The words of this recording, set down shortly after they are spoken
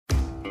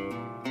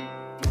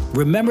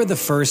Remember the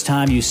first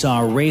time you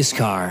saw a race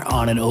car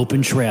on an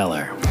open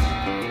trailer?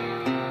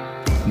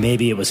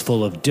 Maybe it was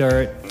full of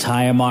dirt,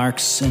 tire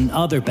marks, and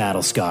other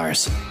battle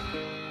scars.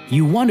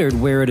 You wondered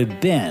where it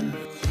had been,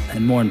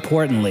 and more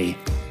importantly,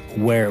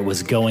 where it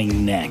was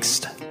going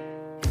next.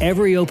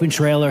 Every open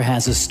trailer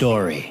has a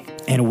story,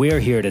 and we're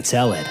here to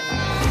tell it.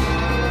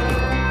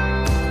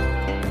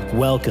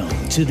 Welcome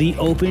to the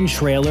Open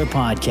Trailer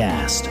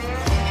Podcast.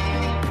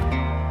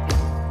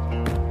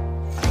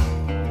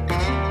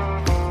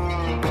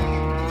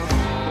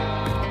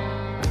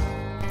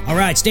 All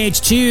right,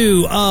 stage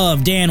 2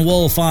 of Dan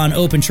Wolf on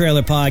Open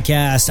Trailer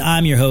Podcast.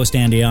 I'm your host,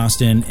 Andy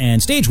Austin,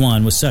 and stage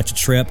 1 was such a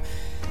trip,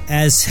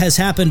 as has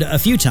happened a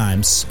few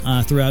times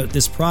throughout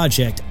this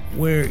project,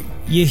 where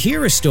you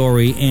hear a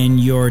story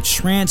and you're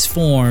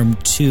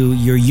transformed to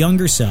your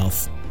younger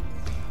self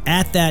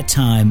at that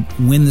time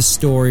when the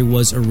story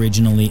was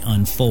originally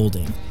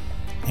unfolding.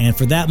 And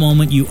for that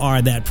moment, you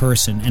are that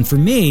person. And for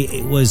me,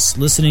 it was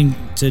listening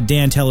to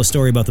Dan tell a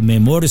story about the May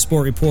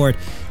Motorsport Report,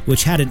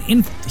 which had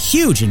an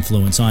huge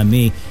influence on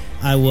me.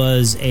 I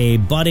was a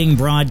budding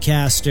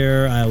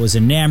broadcaster. I was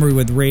enamored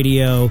with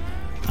radio.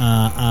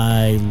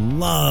 I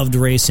loved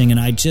racing,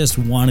 and I just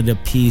wanted a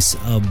piece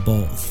of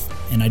both.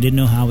 And I didn't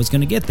know how I was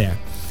going to get there.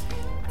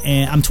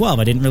 And I'm 12.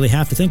 I didn't really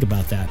have to think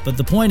about that. But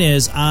the point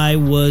is, I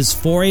was,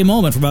 for a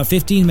moment, for about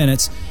 15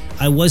 minutes,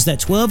 I was that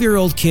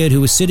 12-year-old kid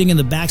who was sitting in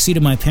the backseat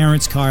of my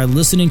parents' car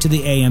listening to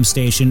the AM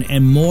station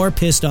and more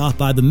pissed off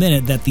by the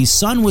minute that the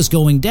sun was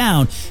going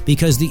down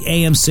because the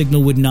AM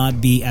signal would not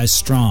be as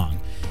strong.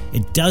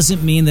 It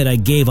doesn't mean that I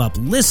gave up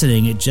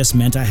listening. It just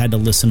meant I had to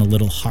listen a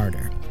little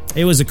harder.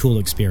 It was a cool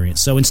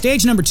experience. So in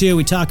stage number 2,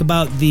 we talk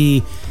about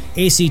the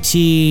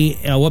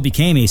ACT, what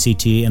became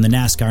ACT, and the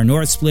NASCAR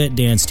North Split,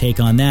 Dan's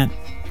take on that.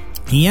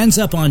 He ends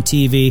up on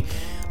TV,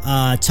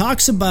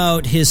 talks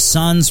about his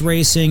son's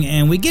racing,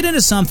 and we get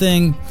into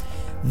something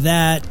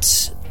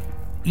that,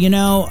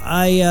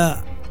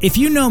 if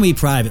you know me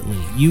privately,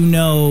 you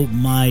know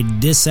my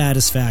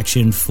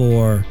dissatisfaction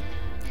for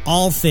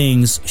all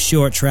things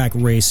short track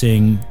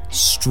racing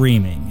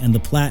streaming and the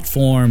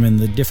platform and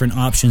the different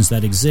options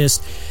that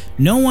exist.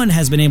 No one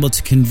has been able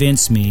to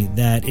convince me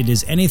that it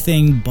is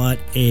anything but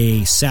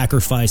a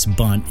sacrifice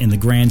bunt in the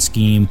grand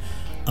scheme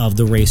of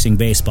the racing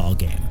baseball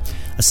game.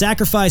 A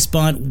sacrifice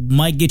bunt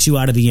might get you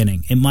out of the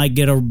inning. It might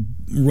get a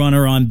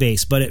runner on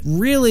base, but it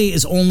really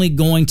is only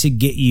going to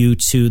get you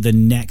to the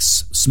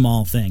next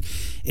small thing.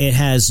 It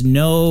has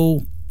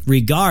no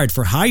regard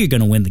for how you're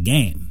going to win the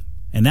game,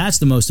 and that's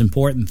the most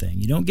important thing.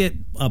 You don't get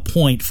a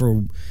point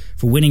for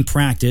winning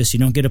practice. You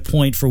don't get a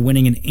point for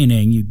winning an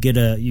inning. You get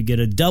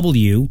a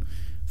W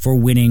for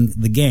winning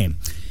the game.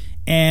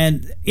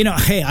 And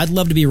hey, I'd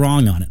love to be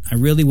wrong on it. I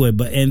really would,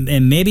 but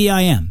and maybe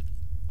I am.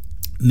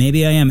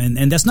 Maybe I am,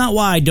 and that's not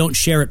why I don't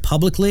share it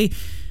publicly.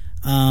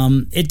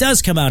 It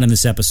does come out in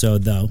this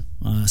episode, though,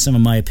 some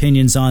of my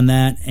opinions on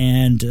that,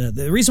 and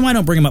the reason why I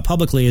don't bring them up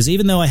publicly is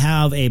even though I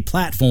have a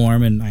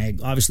platform, and I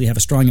obviously have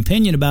a strong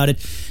opinion about it,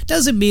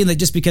 doesn't mean that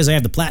just because I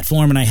have the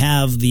platform and I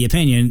have the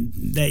opinion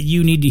that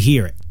you need to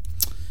hear it.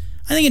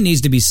 I think it needs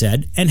to be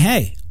said, and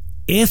hey,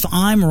 if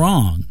I'm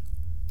wrong,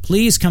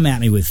 please come at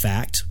me with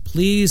fact.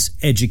 Please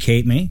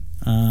educate me.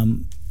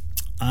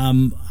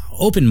 I'm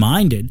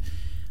open-minded.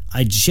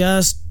 I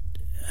just,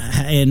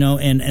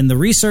 and the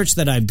research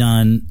that I've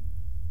done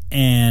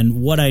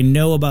and what I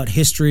know about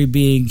history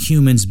being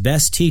humans'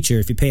 best teacher,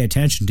 if you pay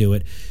attention to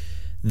it,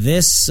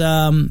 this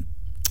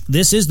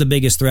is the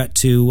biggest threat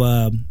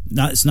to,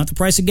 it's not the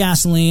price of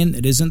gasoline,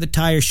 it isn't the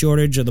tire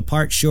shortage or the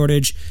part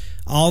shortage.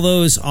 All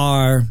those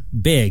are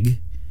big,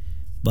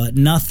 but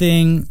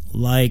nothing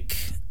like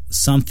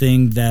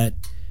something that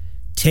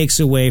takes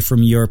away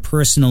from your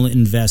personal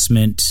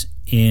investment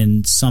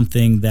in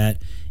something that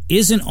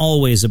isn't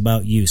always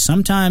about you.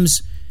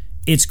 Sometimes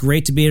it's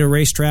great to be at a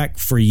racetrack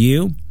for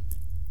you,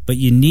 but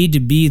you need to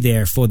be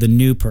there for the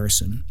new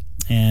person.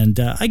 And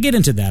I get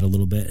into that a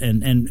little bit.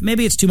 And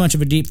maybe it's too much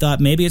of a deep thought.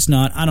 Maybe it's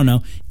not. I don't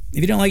know.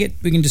 If you don't like it,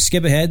 we can just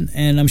skip ahead.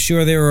 And I'm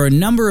sure there are a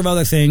number of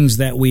other things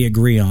that we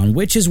agree on,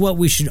 which is what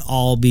we should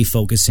all be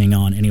focusing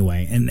on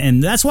anyway.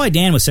 And that's why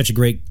Dan was such a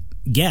great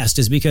guest,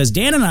 is because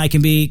Dan and I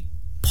can be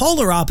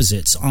polar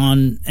opposites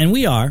on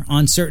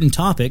certain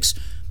topics,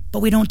 but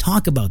we don't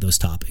talk about those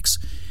topics.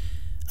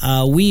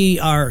 We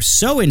are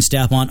so in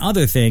step on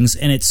other things,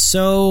 and it's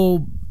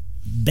so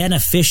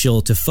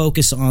beneficial to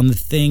focus on the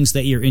things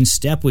that you're in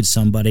step with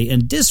somebody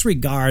and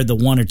disregard the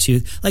one or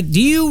two. Like, do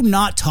you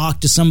not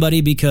talk to somebody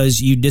because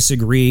you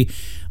disagree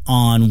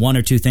on one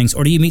or two things?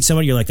 Or do you meet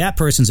somebody, you're like, that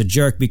person's a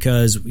jerk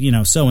because,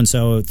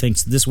 so-and-so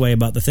thinks this way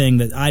about the thing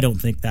that I don't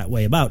think that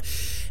way about.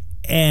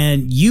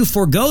 And you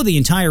forego the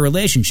entire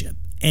relationship,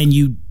 and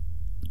you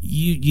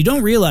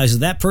don't realize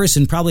that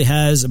person probably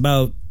has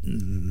about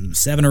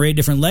 7 or 8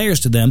 different layers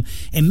to them,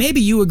 and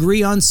maybe you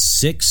agree on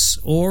 6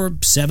 or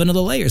 7 of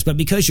the layers, but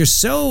because you're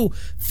so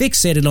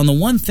fixated on the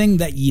one thing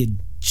that you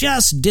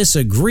just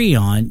disagree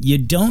on, you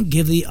don't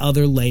give the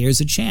other layers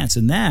a chance,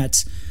 and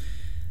that's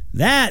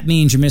that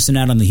means you're missing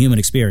out on the human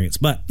experience.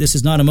 But this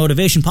is not a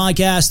motivation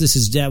podcast.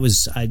 That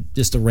was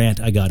just a rant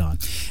I got on.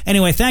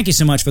 Anyway, thank you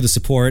so much for the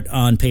support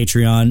on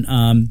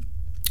Patreon.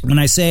 When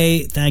I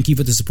say thank you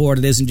for the support,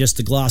 it isn't just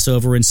to gloss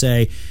over and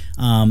say,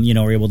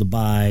 we're able to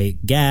buy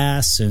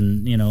gas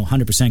and,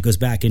 100% goes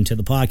back into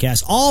the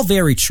podcast. All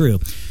very true.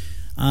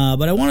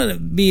 But I wanted to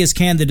be as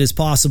candid as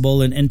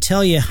possible and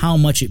tell you how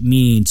much it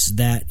means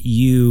that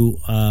you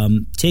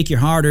take your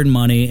hard-earned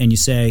money and you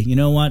say, you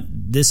know what,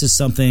 this is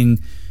something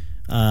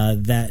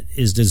that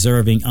is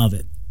deserving of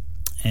it.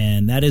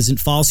 And that isn't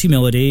false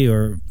humility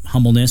or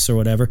humbleness or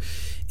whatever.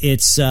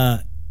 It's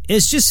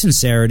just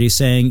sincerity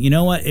saying, you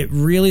know what, it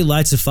really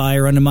lights a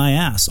fire under my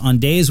ass. On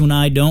days when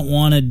I don't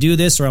want to do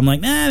this or I'm like,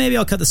 maybe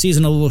I'll cut the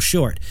season a little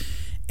short.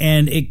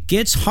 And it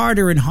gets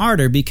harder and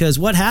harder because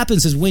what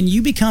happens is when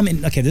you become,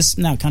 this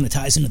now kind of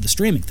ties into the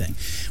streaming thing.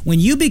 When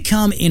you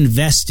become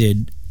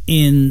invested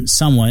in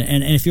someone,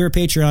 and if you're a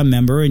Patreon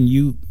member and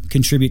you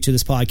contribute to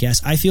this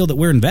podcast, I feel that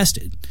we're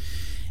invested.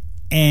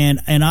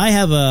 And I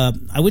have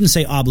I wouldn't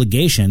say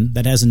obligation,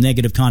 that has a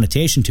negative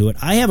connotation to it.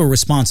 I have a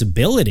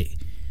responsibility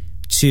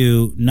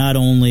to not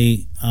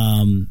only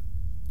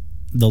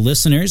the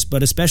listeners,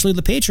 but especially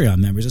the Patreon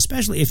members,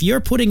 especially if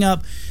you're putting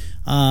up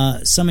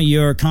some of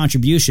your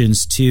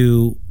contributions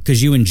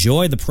because you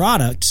enjoy the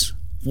product,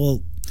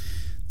 well,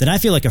 then I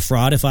feel like a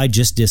fraud if I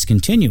just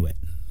discontinue it,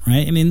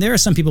 right? I mean, there are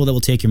some people that will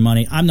take your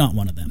money. I'm not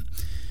one of them.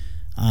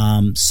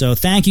 So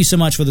thank you so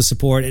much for the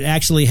support. It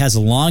actually has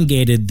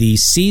elongated the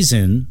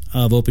season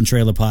of Open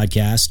Trailer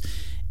Podcast.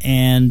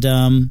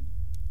 And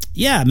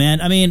yeah,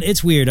 man, I mean,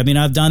 it's weird. I mean,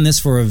 I've done this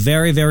for a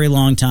very, very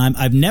long time.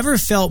 I've never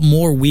felt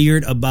more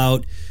weird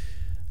about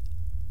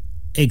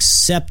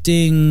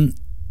accepting.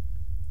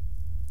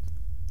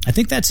 I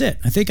think that's it.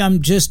 I think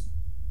I'm just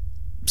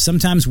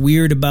sometimes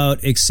weird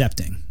about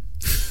accepting.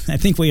 I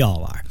think we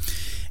all are.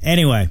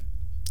 Anyway,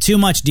 too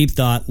much deep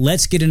thought.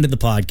 Let's get into the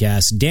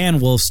podcast. Dan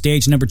Wolf,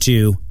 stage number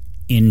 2.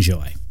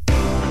 Enjoy.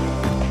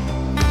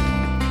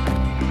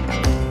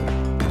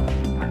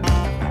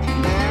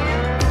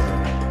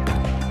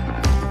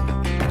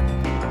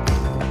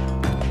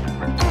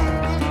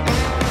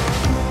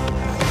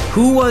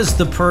 Who was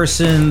the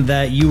person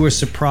that you were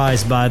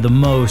surprised by the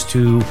most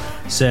who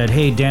said,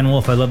 hey, Dan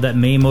Wolf, I love that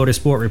May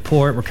Motorsport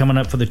report. We're coming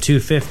up for the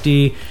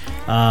 250.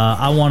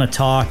 I want to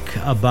talk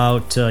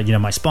about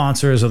my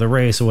sponsors or the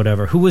race or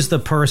whatever. Who was the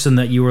person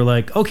that you were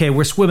like, okay,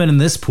 we're swimming in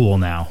this pool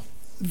now?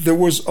 There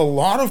was a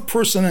lot of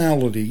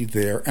personality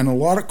there and a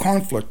lot of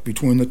conflict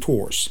between the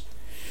tours.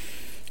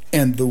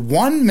 And the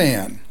one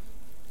man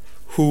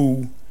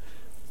who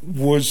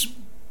was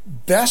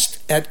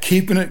best at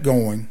keeping it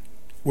going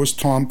was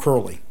Tom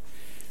Curley.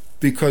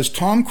 Because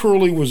Tom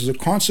Curley was a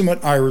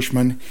consummate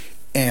Irishman,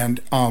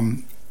 and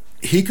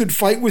he could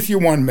fight with you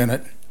 1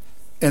 minute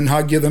and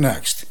hug you the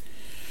next.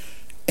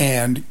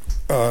 And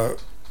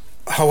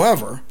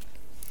however,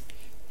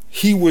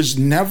 he was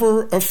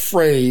never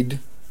afraid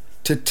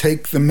to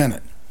take the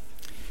minute.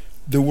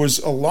 There was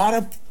a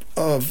lot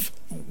of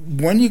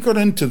when you got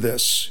into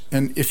this,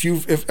 and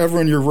if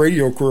ever in your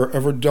radio career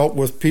ever dealt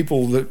with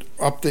people that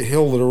up the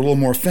hill that are a little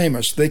more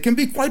famous, they can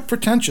be quite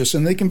pretentious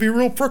and they can be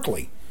real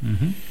prickly.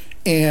 Mm-hmm.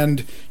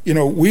 And,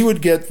 we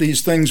would get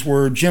these things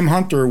where Jim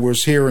Hunter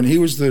was here and he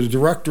was the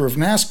director of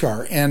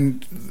NASCAR.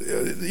 And,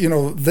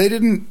 they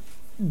didn't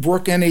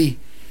work any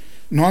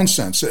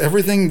nonsense.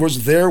 Everything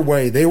was their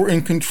way. They were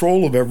in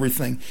control of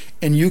everything.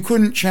 And you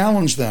couldn't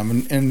challenge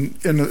them.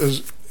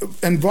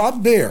 And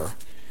Bob Baer,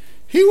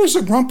 he was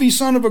a grumpy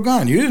son of a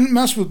gun. You didn't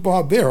mess with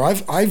Bob Baer.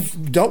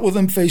 I've dealt with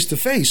him face to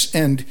face.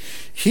 And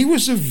he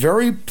was a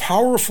very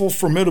powerful,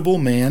 formidable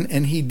man.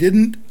 And he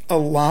didn't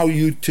allow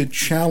you to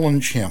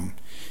challenge him.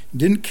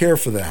 Didn't care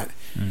for that.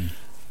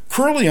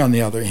 Curley, on the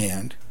other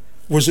hand,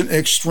 was an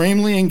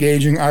extremely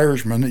engaging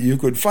Irishman that you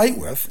could fight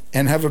with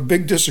and have a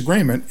big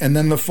disagreement, and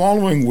then the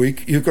following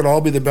week you could all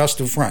be the best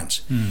of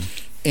friends.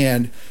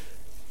 And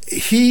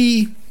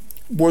he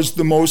was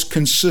the most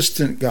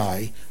consistent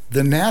guy.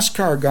 The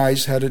NASCAR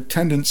guys had a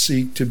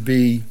tendency to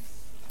be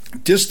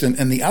distant.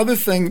 And the other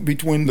thing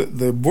between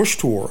the Busch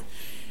Tour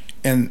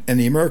and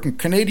the American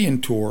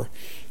Canadian Tour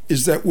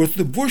is that with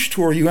the Busch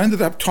Tour, you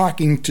ended up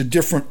talking to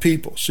different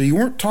people. So you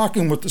weren't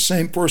talking with the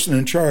same person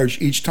in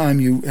charge each time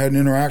you had an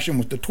interaction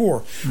with the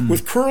tour.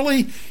 With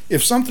Curley,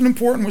 if something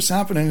important was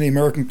happening in the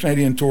American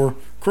Canadian Tour,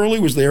 Curley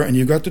was there and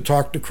you got to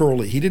talk to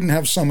Curley. He didn't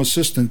have some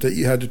assistant that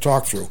you had to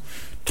talk through.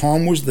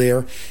 Tom was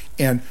there,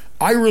 and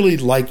I really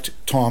liked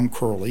Tom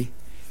Curley,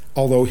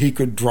 although he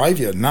could drive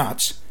you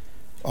nuts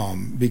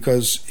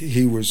because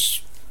he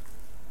was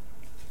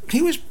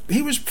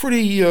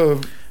pretty...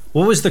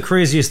 What was the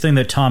craziest thing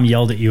that Tom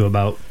yelled at you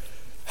about?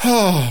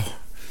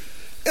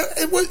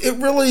 It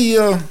really...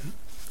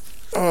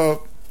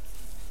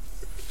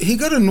 he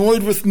got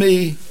annoyed with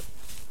me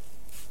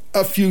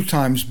a few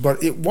times,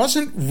 but it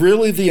wasn't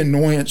really the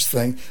annoyance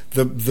thing.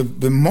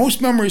 The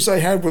most memories I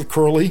had with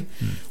Curley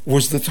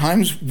was the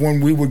times when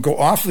we would go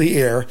off the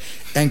air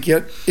and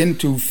get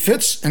into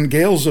fits and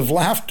gales of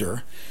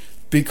laughter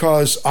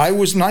because I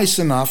was nice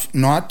enough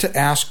not to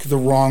ask the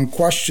wrong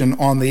question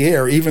on the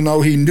air, even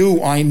though he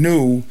knew I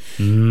knew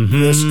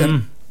this,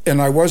 and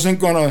I wasn't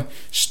going to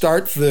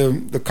start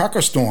the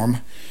cucka storm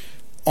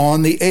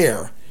on the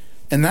air.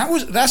 And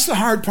that's the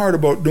hard part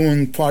about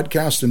doing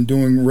podcasts and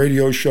doing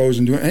radio shows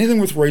and doing anything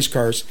with race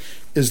cars,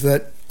 is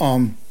that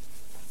when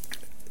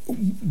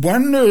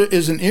there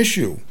is an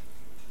issue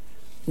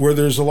where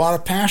there's a lot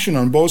of passion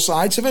on both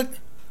sides of it,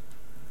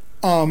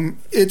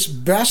 it's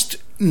best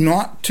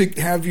not to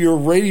have your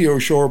radio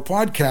show or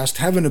podcast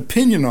have an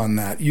opinion on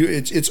that.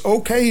 It's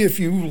okay if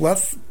you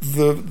let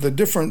the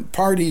different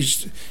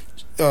parties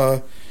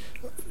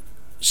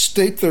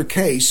state their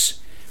case,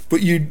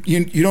 but you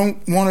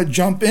don't want to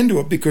jump into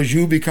it because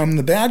you become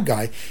the bad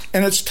guy.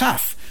 And it's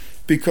tough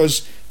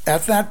because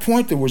at that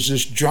point there was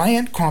this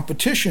giant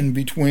competition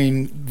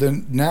between the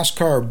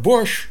NASCAR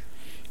Busch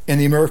and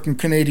the American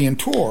Canadian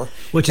Tour,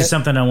 which is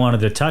something I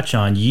wanted to touch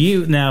on.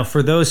 Now,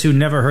 for those who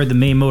never heard the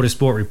Maine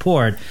Motorsport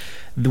Report,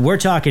 we're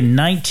talking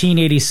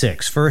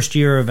 1986, first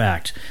year of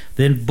ACT.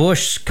 Then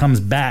Busch comes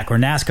back, or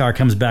NASCAR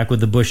comes back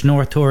with the Busch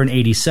North Tour in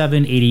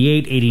 87,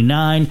 88,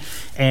 89.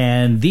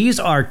 And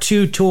these are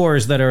two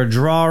tours that are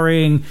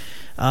drawing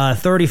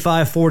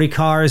 35, 40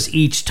 cars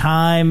each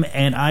time.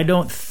 And I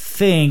don't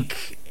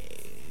think...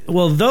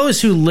 Well,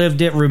 those who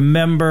lived it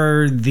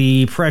remember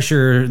the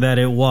pressure that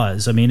it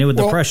was. I mean, it was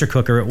the pressure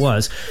cooker it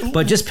was.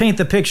 But just paint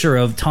the picture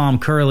of Tom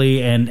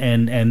Curley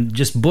and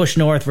just Busch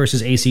North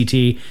versus ACT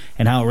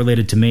and how it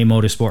related to Maine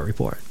Motorsport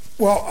Report.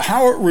 Well,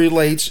 how it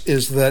relates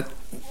is that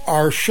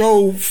our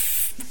show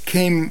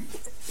came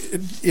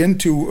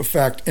into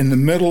effect in the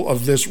middle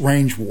of this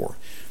range war.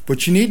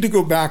 But you need to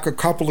go back a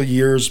couple of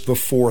years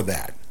before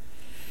that.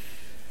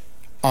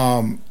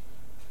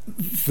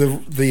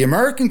 The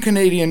American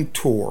Canadian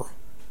Tour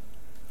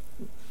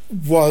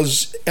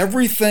was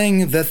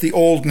everything that the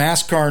old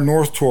NASCAR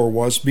North Tour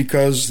was,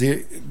 because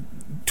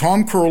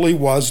Tom Curley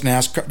was the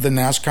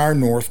NASCAR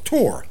North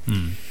Tour.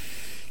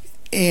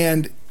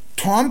 And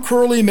Tom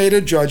Curley made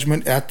a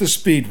judgment at the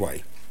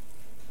Speedway,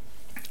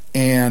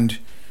 and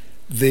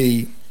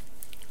the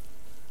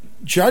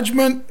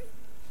judgment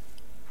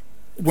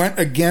went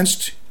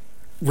against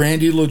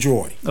Randy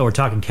LaJoie. Oh, we're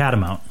talking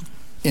Catamount.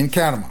 In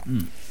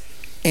Catamount.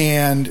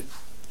 And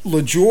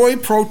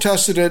LaJoie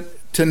protested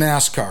it to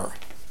NASCAR.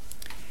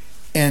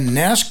 And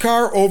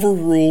NASCAR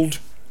overruled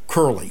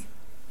Curley.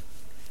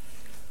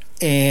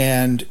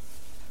 And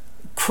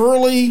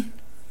Curley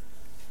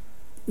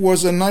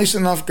was a nice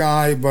enough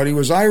guy, but he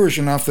was Irish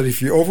enough that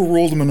if you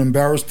overruled him and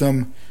embarrassed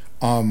him,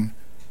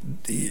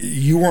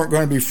 you weren't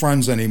going to be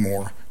friends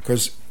anymore,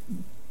 because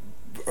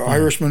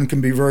Irishmen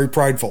can be very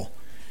prideful.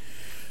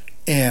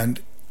 And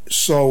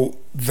so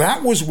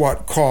that was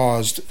what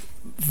caused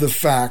the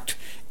fact.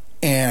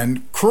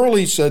 And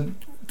Curley said,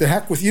 "The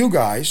heck with you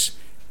guys,"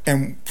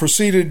 and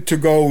proceeded to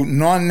go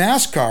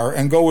non-NASCAR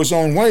and go his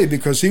own way,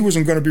 because he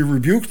wasn't going to be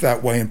rebuked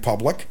that way in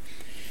public.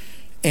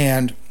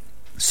 And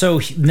so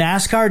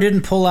NASCAR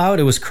didn't pull out.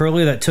 It was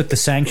Curley that took the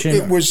sanction.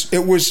 It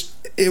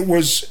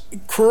was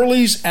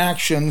Curley's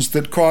actions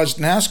that caused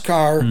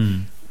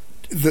NASCAR.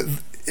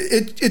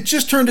 It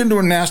just turned into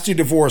a nasty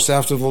divorce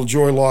after the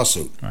LaJoie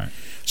lawsuit. Right.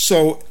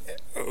 So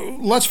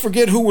let's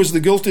forget who was the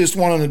guiltiest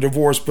one in the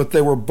divorce, but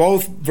they were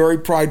both very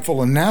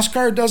prideful. And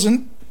NASCAR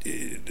doesn't.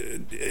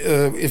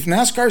 If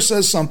NASCAR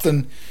says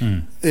something,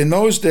 in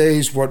those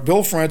days, what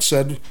Bill France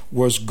said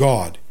was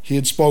God. He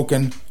had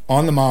spoken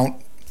on the mount.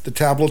 The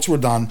tablets were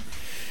done.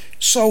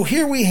 So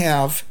here we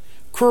have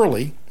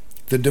Curley,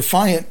 the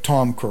defiant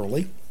Tom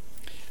Curley,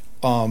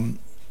 and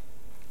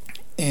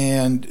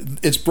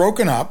it's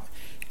broken up.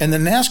 And the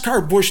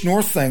NASCAR Busch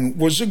North thing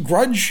was a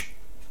grudge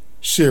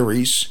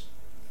series,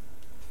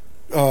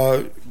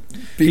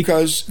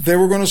 because they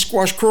were going to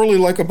squash Curley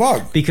like a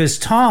bug. Because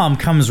Tom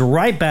comes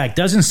right back,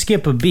 doesn't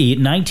skip a beat.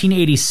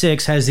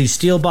 1986 has these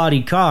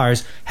steel-bodied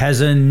cars,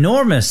 has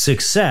enormous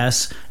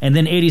success, and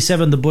then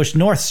 87 the Busch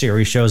North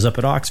Series shows up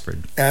at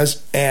Oxford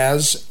as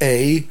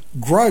a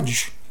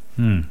grudge.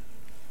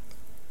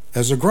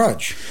 As a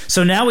grudge.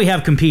 So now we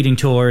have competing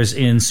tours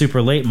in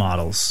super late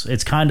models.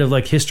 It's kind of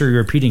like history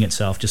repeating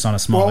itself, just on a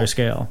smaller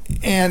scale.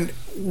 And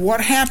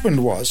what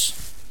happened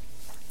was,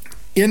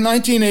 in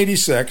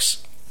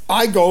 1986,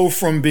 I go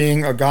from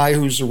being a guy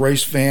who's a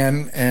race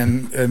fan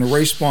and a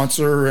race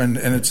sponsor, and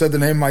it said the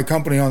name of my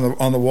company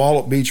on the wall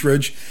at Beech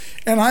Ridge,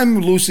 and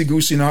I'm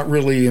loosey-goosey, not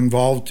really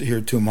involved here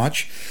too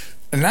much.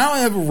 And now I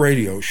have a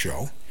radio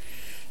show,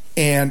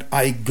 and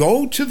I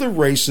go to the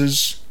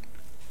races,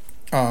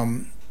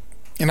 and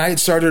I had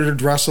started to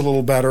dress a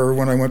little better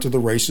when I went to the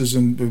races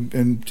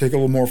and take a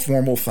little more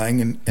formal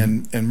thing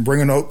and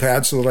bring a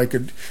notepad so that I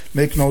could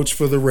make notes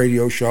for the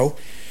radio show.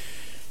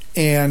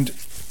 And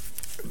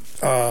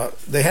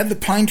they had the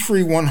Pine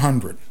Tree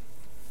 100.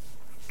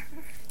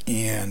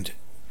 And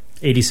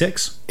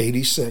 86?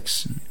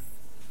 86.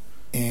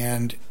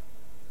 And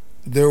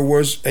there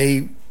was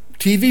a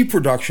TV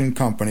production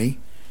company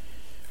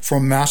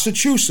from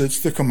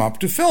Massachusetts to come up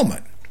to film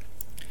it.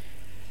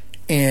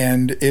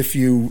 And if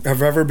you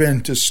have ever been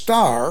to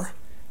Star,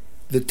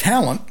 the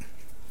talent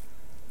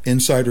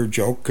insider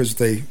joke because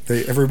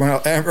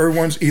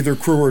everyone's either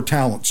crew or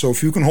talent. So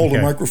if you can hold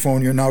a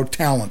microphone, you're now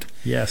talent.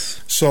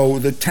 Yes. So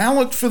the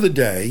talent for the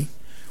day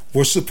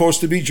was supposed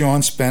to be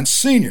John Spence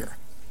Sr.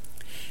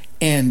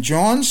 And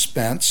John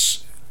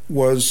Spence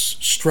was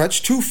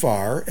stretched too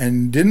far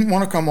and didn't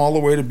want to come all the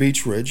way to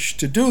Beech Ridge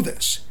to do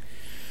this.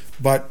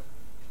 But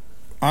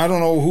I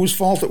don't know whose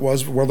fault it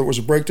was, whether it was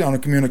a breakdown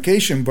in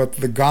communication, but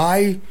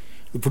the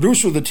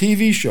producer of the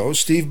TV show,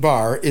 Steve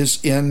Barr,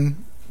 is in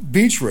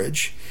Beech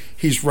Ridge.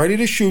 He's ready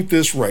to shoot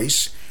this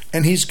race,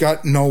 and he's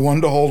got no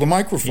one to hold a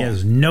microphone. He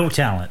has no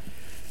talent.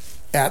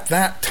 At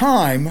that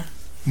time,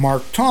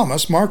 Marco,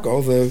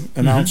 the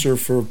announcer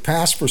for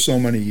past for so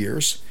many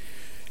years,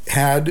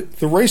 had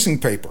the racing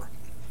paper.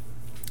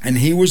 And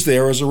he was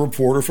there as a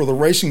reporter for the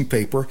racing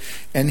paper,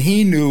 and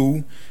he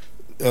knew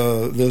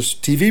this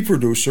TV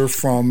producer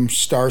from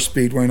Star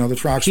Speedway and other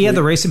tracks. He had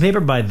the racing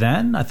paper by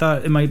then? I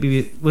thought it might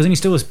be... Wasn't he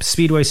still with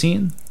Speedway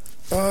Scene?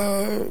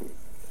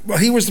 Well,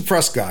 he was the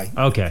press guy.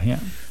 Okay, yeah.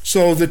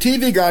 So the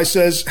TV guy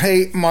says,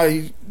 hey,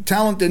 my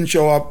talent didn't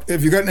show up.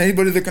 Have you got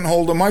anybody that can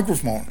hold a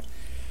microphone?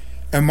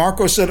 And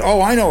Marco said,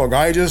 oh, I know a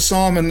guy. I just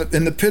saw him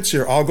in the pits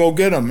here. I'll go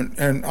get him,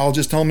 and I'll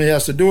just tell him he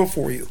has to do it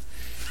for you.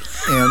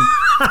 And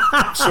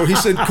so he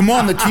said, come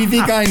on, the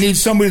TV guy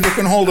needs somebody that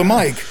can hold a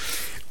mic.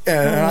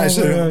 And I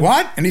said,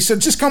 what? And he said,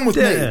 just come with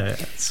me.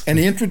 And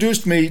he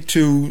introduced me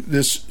to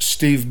this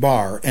Steve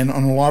Barr. And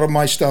on a lot of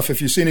my stuff,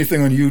 if you see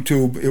anything on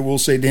YouTube, it will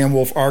say Dan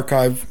Wolf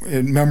Archive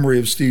in memory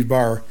of Steve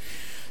Barr.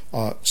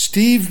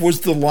 Steve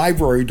was the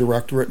library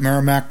director at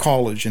Merrimack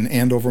College in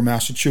Andover,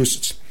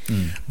 Massachusetts.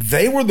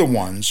 They were the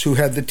ones who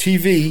had the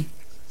TV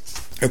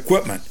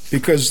equipment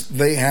because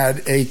they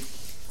had a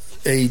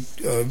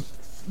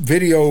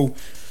video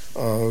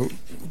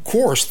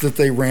course that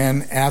they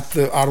ran out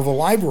of the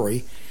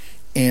library.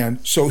 And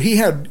so he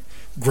had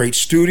great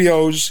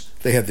studios.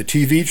 They had the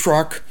TV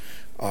truck.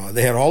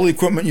 They had all the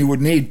equipment you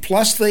would need.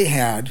 Plus, they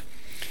had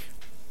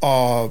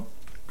a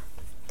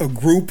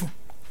group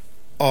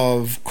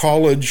of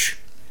college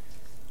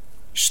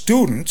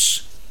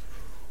students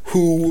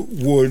who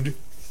would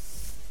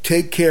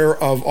take care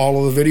of all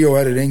of the video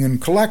editing and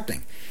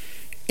collecting.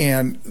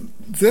 And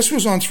this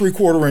was on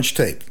 3/4-inch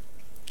tape.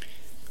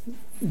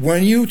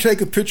 When you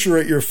take a picture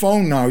at your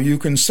phone now, you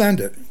can send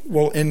it.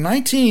 Well, in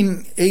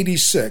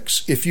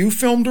 1986, if you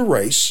filmed a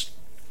race,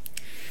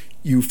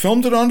 you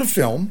filmed it onto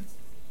film,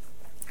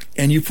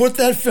 and you put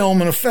that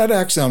film in a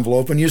FedEx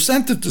envelope and you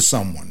sent it to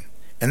someone.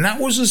 And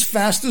that was as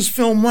fast as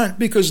film went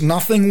because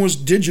nothing was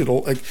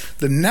digital. Like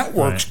the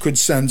networks could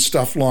send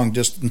stuff long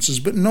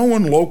distances, but no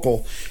one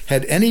local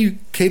had any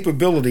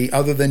capability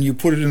other than you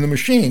put it in the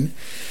machine.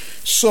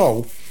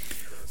 So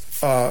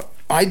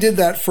I did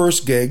that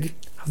first gig.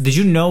 Did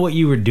you know what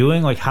you were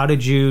doing? Like, how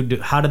did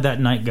that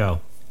night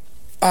go?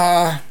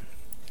 That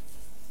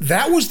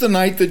was the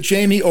night that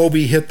Jamie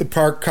Obie hit the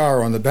parked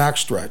car on the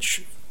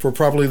backstretch for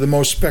probably the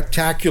most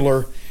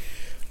spectacular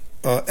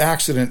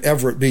accident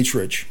ever at Beech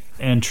Ridge.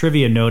 And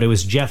trivia note, it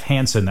was Jeff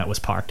Hansen that was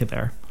parked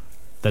there,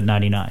 the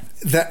 99.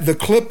 The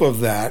clip of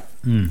that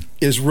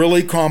is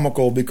really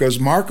comical because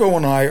Marco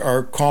and I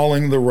are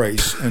calling the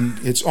race, and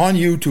it's on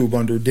YouTube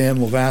under Dan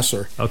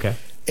Lavasser. Okay.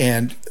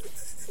 And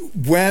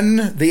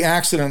when the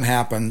accident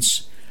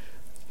happens,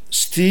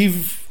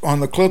 Steve, on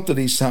the clip that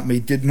he sent me,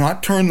 did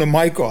not turn the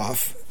mic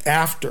off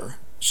after.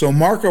 So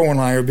Marco and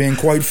I are being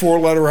quite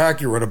four-letter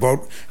accurate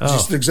about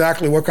just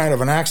exactly what kind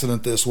of an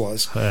accident this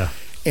was. Yeah.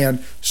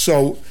 And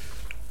so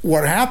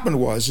what happened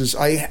was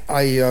I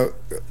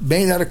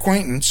made that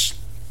acquaintance,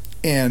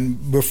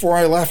 and before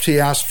I left, he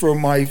asked for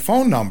my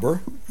phone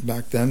number.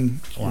 Back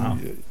then,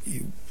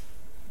 you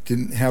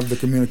didn't have the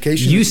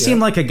communication. You seem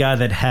like a guy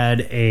that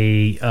had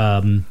a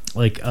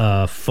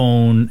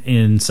phone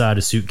inside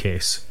a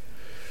suitcase,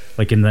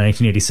 like in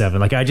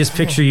 1987. Like I just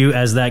picture you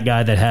as that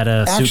guy that had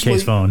a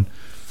suitcase phone.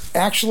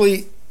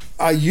 Actually,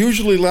 I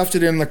usually left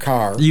it in the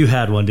car. You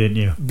had one, didn't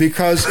you?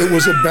 Because it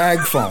was a bag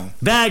phone.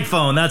 Bag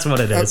phone, that's what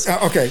it is.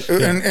 Okay.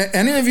 Yeah. And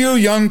any of you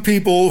young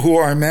people who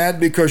are mad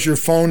because your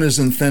phone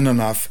isn't thin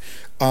enough,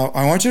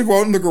 I want you to go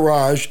out in the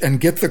garage and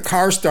get the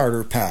car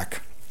starter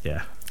pack.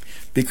 Yeah.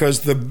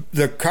 Because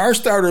the car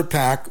starter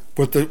pack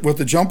with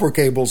the jumper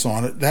cables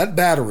on it, that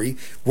battery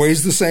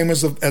weighs the same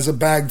as a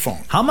bag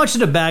phone. How much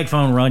did a bag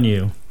phone run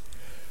you?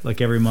 Like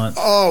every month?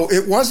 Oh,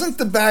 it wasn't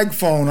the bag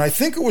phone. I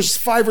think it was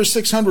 $500 or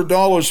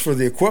 $600 for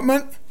the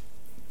equipment,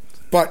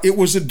 but it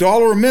was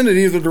 $1 a minute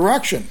either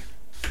direction.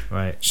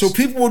 Right. So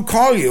people would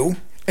call you,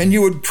 and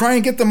you would try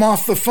and get them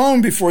off the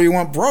phone before you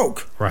went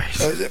broke. Right.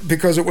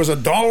 Because it was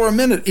 $1 a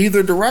minute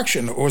either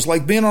direction. It was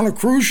like being on a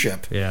cruise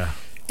ship. Yeah.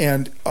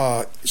 And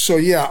so,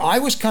 yeah, I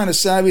was kind of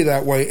savvy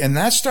that way, and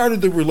that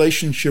started the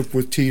relationship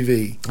with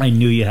TV. I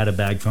knew you had a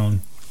bag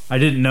phone. I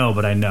didn't know,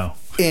 but I know.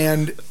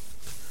 And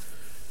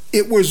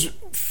it was,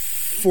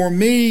 for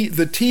me,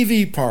 the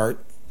TV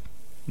part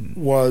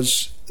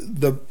was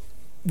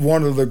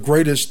one of the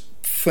greatest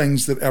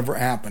things that ever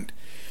happened.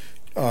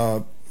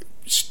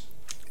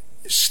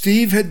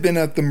 Steve had been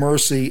at the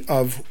mercy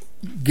of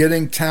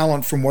getting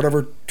talent from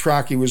whatever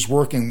track he was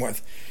working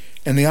with.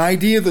 And the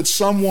idea that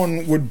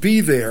someone would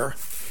be there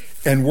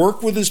and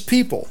work with his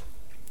people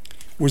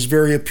was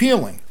very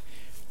appealing,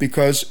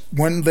 because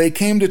when they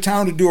came to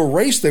town to do a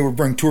race, they would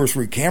bring 2 or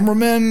 3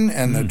 cameramen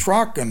and the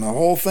truck and the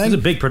whole thing. It was a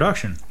big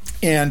production.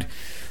 And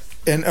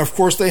of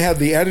course, they had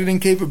the editing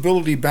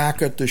capability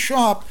back at the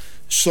shop,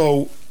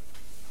 so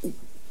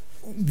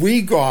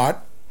we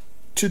got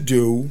to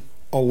do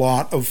a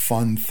lot of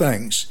fun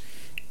things.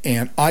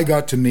 And I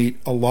got to meet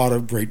a lot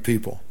of great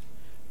people.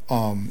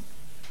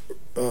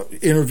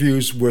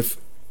 Interviews with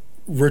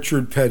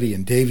Richard Petty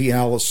and Davey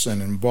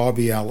Allison and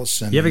Bobby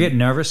Allison. You ever get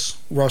nervous?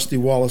 Rusty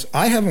Wallace.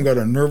 I haven't got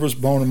a nervous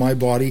bone in my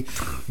body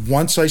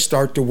once I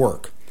start to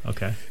work.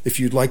 Okay. If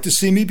you'd like to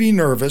see me be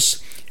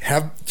nervous,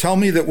 tell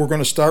me that we're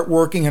going to start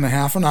working in a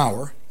half an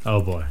hour.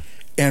 Oh, boy.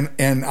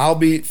 And I'll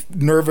be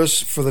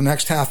nervous for the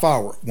next half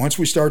hour. Once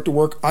we start to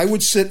work, I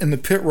would sit in the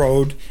pit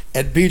road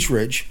at Beech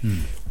Ridge,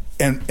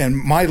 and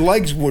my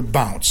legs would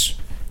bounce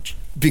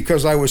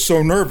because I was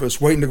so nervous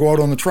waiting to go out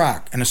on the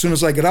track. And as soon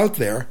as I get out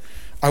there,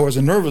 I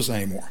wasn't nervous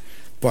anymore.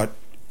 But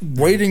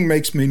waiting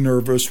makes me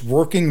nervous.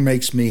 Working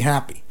makes me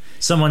happy.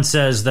 Someone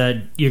says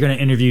that you're going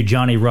to interview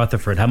Johnny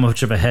Rutherford. How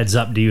much of a heads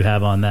up do you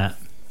have on that?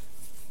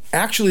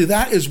 Actually,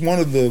 that is one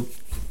of the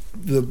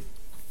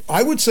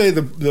I would say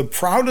the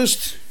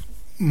proudest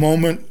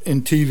moment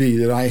in TV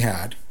that I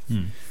had.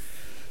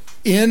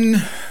 In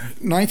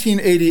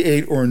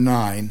 1988 or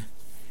 9,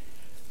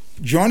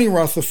 Johnny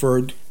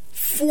Rutherford,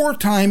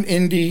 4-time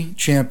Indy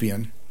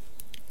champion,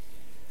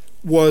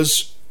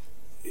 was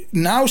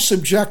now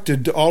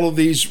subjected to all of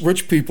these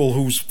rich people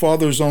whose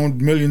fathers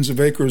owned millions of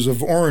acres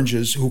of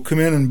oranges, who come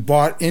in and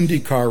bought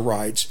IndyCar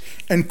rides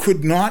and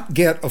could not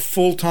get a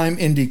full-time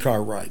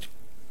IndyCar ride.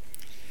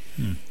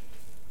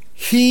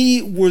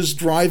 He was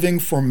driving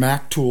for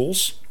Mac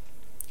Tools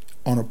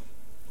on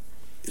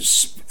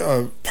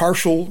a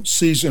partial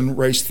season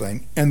race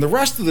thing, and the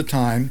rest of the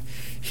time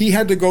he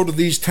had to go to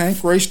these tank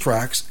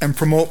racetracks and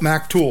promote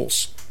Mac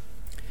Tools.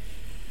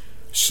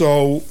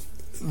 So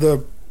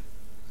the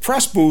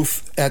press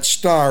booth at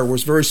Star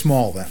was very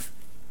small then.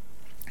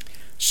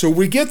 So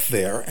we get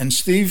there, and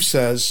Steve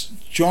says,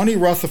 Johnny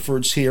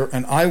Rutherford's here,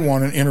 and I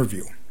want an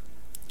interview.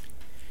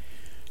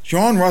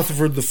 John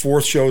Rutherford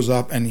IV shows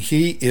up, and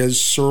he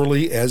is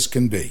surly as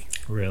can be.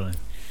 Really?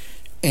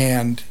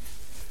 And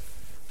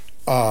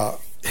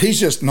he's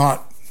just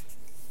not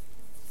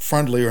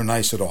friendly or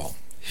nice at all.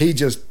 He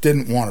just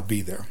didn't want to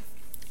be there.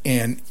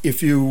 And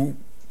if you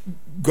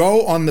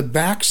go on the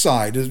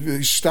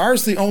backside,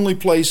 Star's the only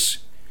place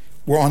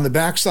where on the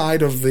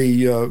backside of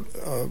the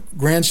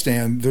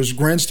grandstand, there's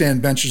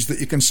grandstand benches that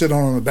you can sit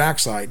on the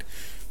backside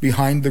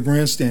behind the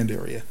grandstand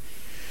area.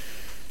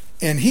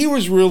 And he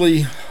was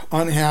really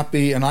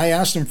unhappy, and I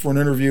asked him for an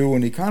interview,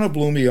 and he kind of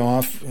blew me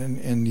off,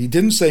 and he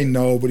didn't say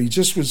no, but he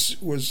just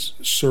was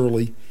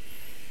surly.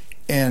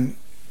 And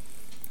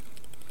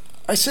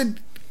I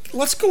said,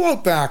 let's go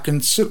out back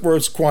and sit where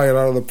it's quiet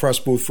out of the press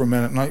booth for a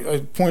minute. And I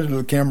pointed to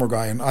the camera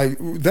guy, and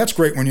that's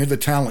great when you're the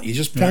talent. You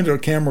just point at a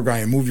camera guy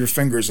and move your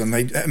fingers, and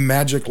they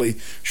magically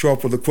show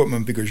up with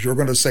equipment because you're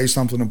going to say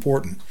something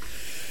important.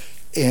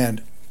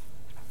 And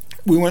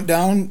we went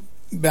down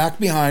back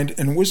behind,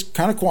 and it was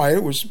kind of quiet.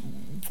 It was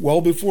well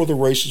before the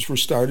races were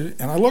started.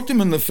 And I looked him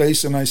in the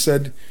face, and I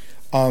said,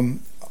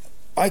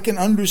 I can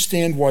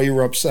understand why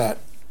you're upset.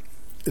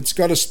 It's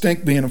got to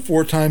stink being a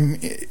 4-time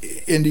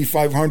Indy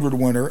 500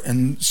 winner,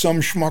 and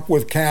some schmuck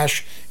with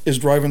cash is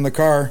driving the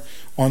car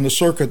on the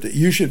circuit that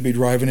you should be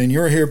driving, and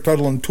you're here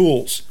peddling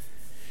tools.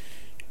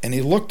 And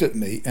he looked at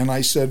me, and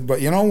I said,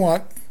 but you know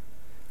what?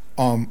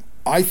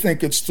 I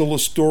think it's still a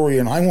story,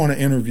 and I want to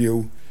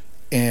interview,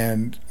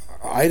 and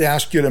I'd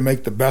ask you to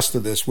make the best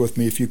of this with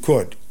me if you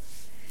could.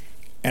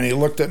 And he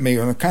looked at me,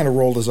 and it kind of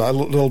rolled his eye, a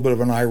little bit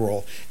of an eye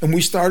roll. And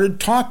we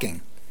started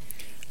talking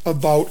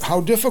about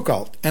how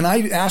difficult. And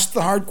I asked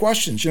the hard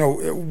questions. You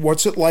know,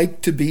 what's it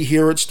like to be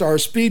here at Star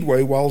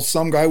Speedway while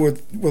some guy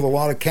with a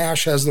lot of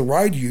cash has the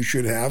ride you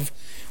should have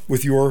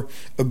with your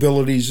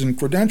abilities and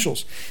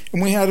credentials? And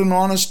we had an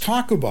honest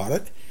talk about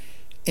it.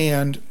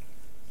 And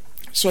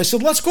so I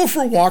said, let's go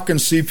for a walk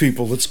and see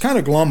people. It's kind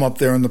of glum up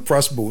there in the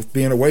press booth,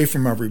 being away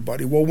from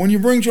everybody. Well, when you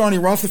bring Johnny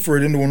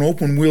Rutherford into an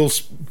open-wheel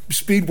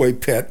speedway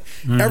pit,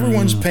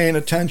 everyone's paying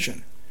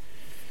attention.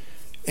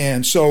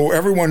 And so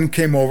everyone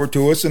came over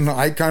to us, and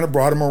I kind of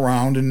brought him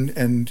around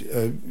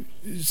and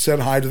said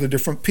hi to the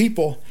different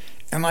people.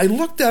 And I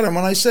looked at him,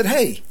 and I said,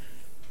 hey,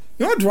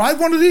 you want to drive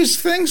one of these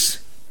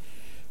things?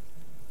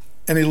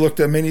 And he looked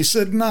at me, and he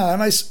said, nah.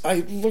 And I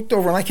looked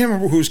over, and I can't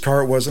remember whose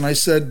car it was, and I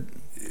said,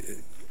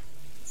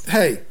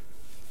 hey,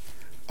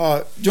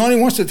 Johnny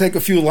wants to take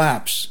a few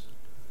laps.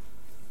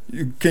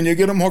 Can you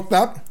get him hooked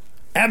up?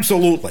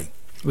 Absolutely.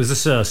 Was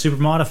this a super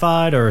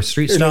modified or a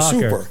street stock? A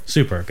super. Or?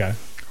 Super, okay.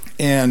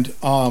 And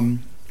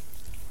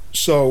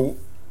so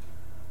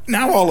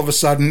now all of a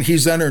sudden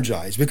he's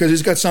energized because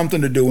he's got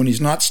something to do and he's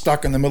not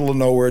stuck in the middle of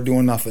nowhere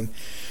doing nothing.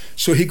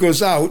 So he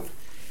goes out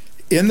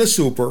in the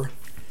super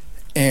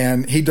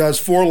and he does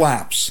 4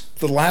 laps.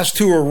 The last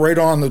 2 are right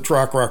on the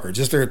track record,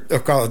 just a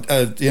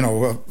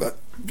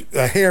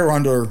hair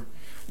under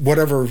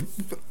whatever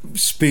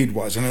speed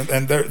was,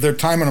 and they're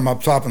timing them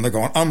up top, and they're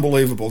going,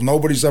 unbelievable.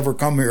 Nobody's ever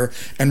come here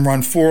and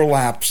run 4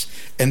 laps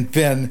and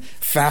been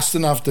fast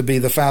enough to be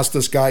the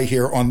fastest guy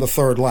here on the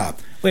 3rd lap.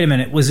 Wait a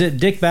minute. Was it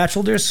Dick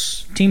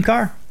Batchelder's team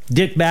car?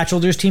 Dick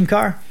Batchelder's team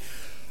car?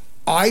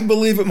 I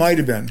believe it might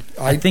have been.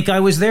 I think I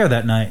was there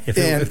that night,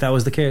 if that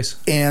was the case.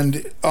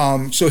 And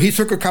so he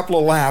took a couple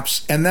of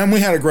laps, and then we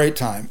had a great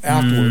time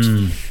afterwards.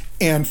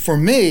 And for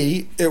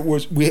me, it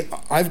was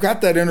I've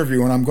got that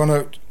interview, and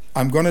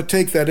I'm gonna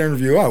take that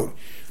interview out.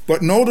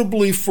 But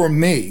notably for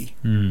me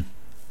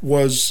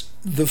was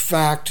the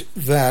fact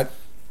that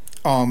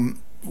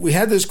we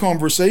had this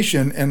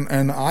conversation,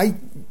 and I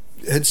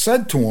had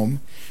said to him,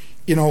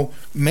 you know,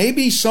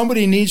 maybe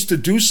somebody needs to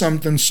do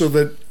something so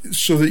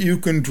that you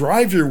can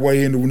drive your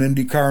way into an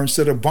Indy car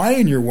instead of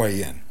buying your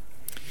way in.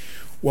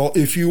 Well,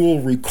 if you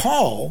will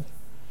recall,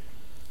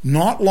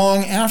 not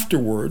long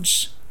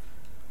afterwards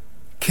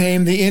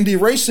came the Indy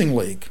Racing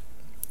League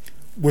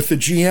with the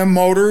GM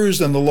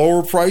motors and the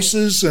lower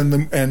prices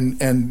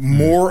and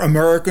more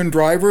American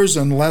drivers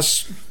and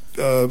less.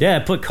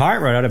 It put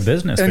Cartwright out of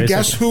business. And basically.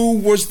 Guess who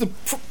was the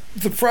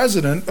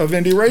president of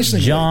Indy Racing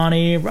League?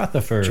 Johnny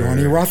Rutherford.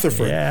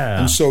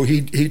 Yeah. And so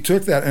he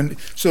took that. And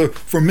so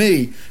for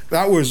me,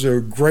 that was a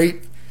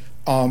great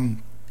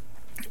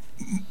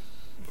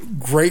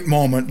great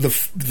moment. The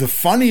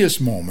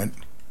funniest moment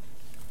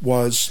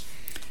was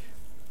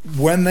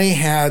when they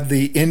had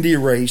the Indy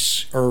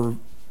race, or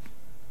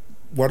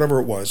whatever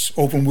it was,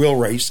 open wheel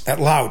race at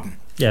Loudon.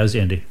 Yeah, it was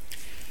Indy.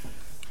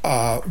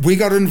 We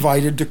got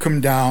invited to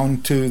come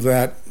down to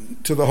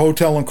the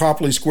hotel in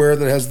Copley Square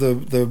that has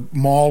the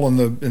mall and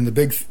the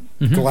big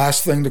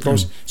glass thing that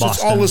goes. So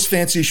it's all this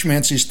fancy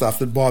schmancy stuff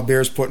that Bob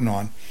Baer's putting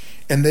on,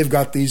 and they've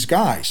got these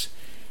guys.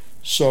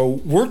 So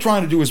we're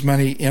trying to do as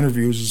many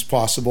interviews as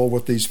possible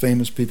with these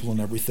famous people and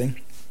everything.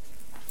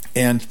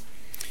 And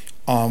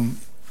who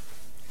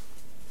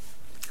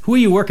are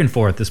you working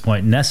for at this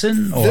point?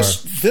 Nesson or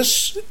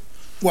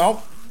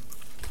well,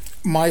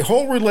 my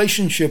whole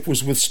relationship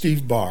was with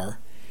Steve Barr,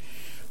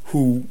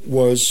 who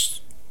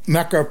was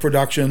Mecca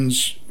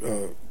Productions,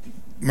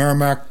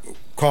 Merrimack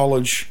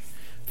College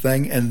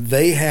thing, and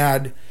they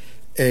had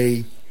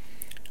a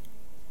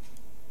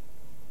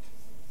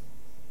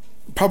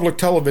public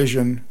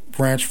television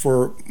branch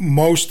for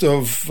most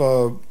of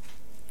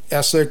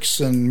Essex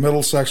and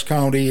Middlesex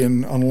County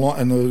and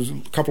there's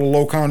a couple of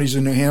low counties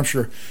in New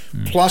Hampshire.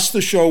 Plus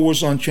the show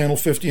was on Channel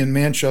 50 in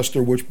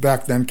Manchester, which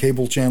back then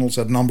cable channels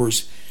had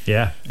numbers.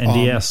 Yeah,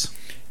 NDS.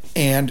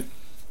 And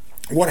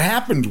what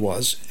happened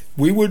was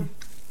we would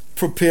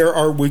prepare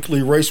our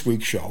weekly Race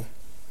Week show,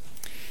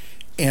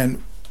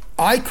 and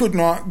I could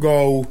not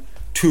go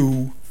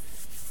to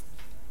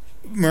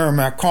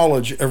Merrimack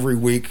College every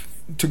week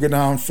to go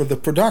down for the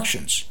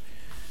productions.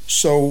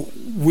 So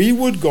we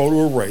would go to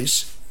a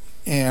race,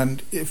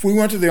 and if we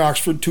went to the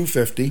Oxford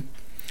 250,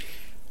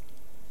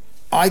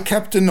 I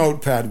kept a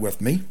notepad with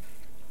me,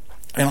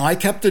 and I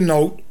kept a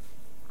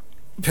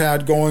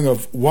notepad going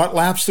of what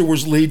laps there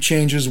was lead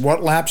changes,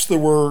 what laps there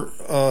were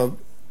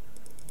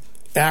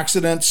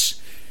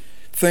accidents,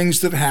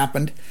 things that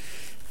happened.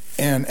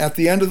 And at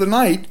the end of the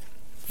night,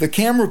 the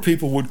camera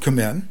people would come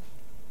in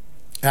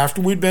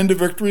after we'd been to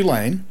Victory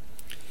Lane,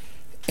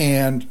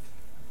 and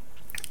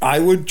I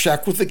would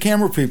check with the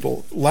camera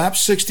people. Lap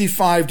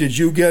 65, did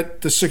you get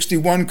the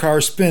 61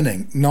 car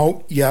spinning?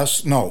 No,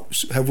 yes, no.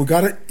 Have we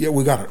got it? Yeah,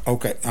 we got it.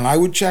 Okay. And I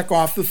would check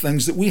off the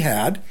things that we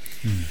had.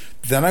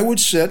 Then I would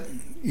sit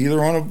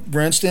either on a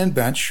grandstand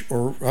bench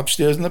or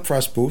upstairs in the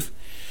press booth,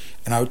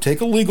 and I would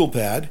take a legal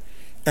pad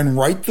and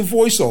write the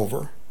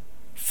voiceover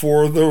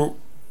for the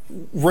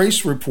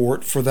race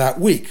report for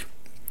that week.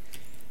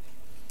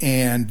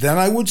 And then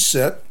I would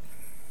sit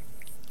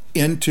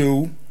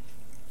into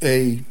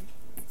a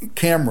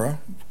camera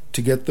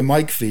to get the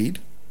mic feed,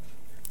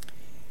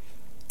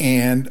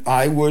 and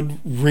I would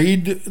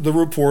read the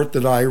report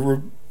that I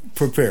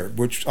prepared,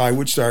 which I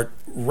would start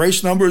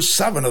race number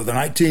 7 of the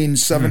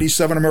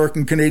 1977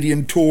 American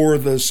Canadian Tour,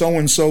 the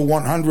so-and-so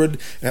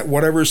 100 at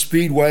whatever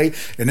speedway,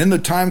 and in the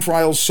time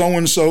trials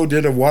so-and-so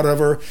did a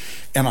whatever,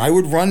 and I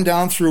would run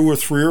down through a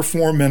 3 or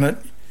 4 minute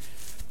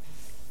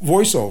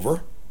voiceover.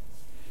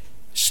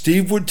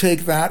 Steve would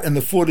take that and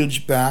the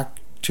footage back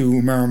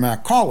to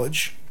Merrimack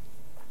College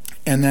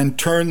and then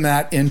turn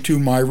that into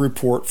my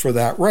report for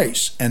that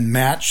race and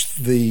match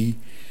the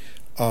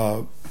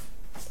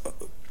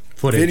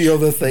video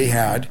that they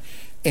had.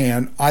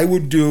 And I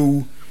would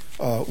do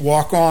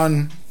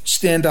walk-on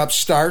stand-up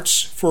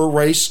starts for a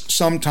race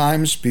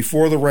sometimes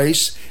before the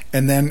race,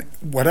 and then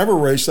whatever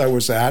race I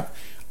was at,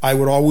 I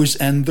would always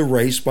end the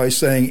race by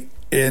saying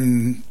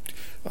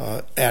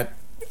at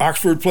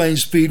Oxford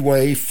Plains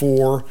Speedway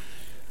for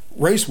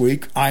Race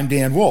Week, I'm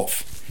Dan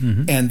Wolf.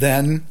 And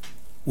then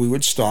we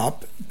would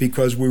stop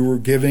because we were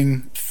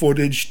giving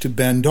footage to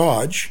Ben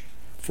Dodge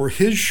for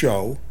his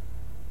show.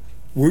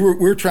 We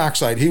were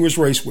trackside. He was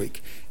Race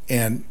Week.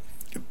 And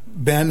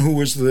Ben, who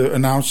was the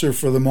announcer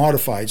for the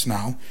Modifieds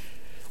now,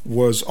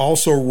 was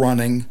also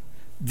running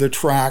the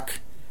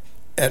track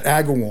at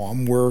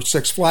Agawam, where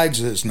Six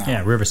Flags is now.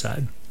 Yeah,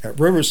 Riverside. At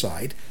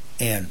Riverside.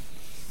 And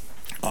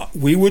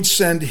we would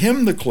send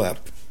him the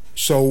clip.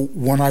 So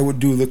when I would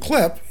do the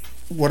clip,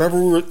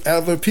 whatever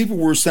other people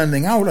were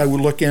sending out, I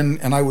would look in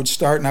and I would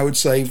start and I would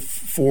say,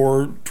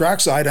 for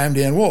Trackside, I'm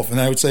Dan Wolf.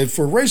 And I would say,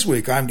 for Race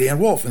Week, I'm Dan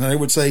Wolf. And then I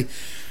would say,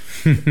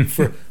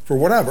 for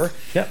whatever.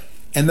 Yep.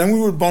 And then we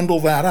would bundle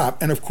that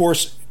up. And of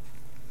course,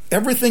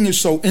 everything is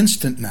so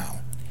instant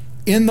now.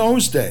 In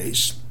those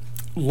days,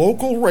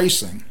 local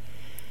racing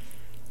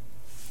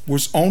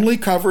was only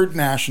covered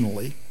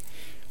nationally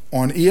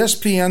on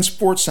ESPN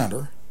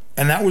SportsCenter,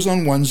 and that was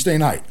on Wednesday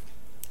night.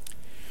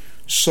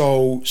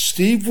 So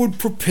Steve would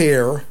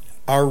prepare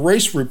our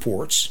race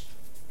reports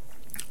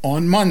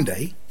on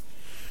Monday.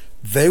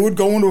 They would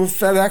go into a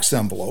FedEx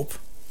envelope,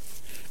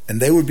 and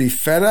they would be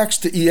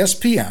FedEx to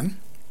ESPN.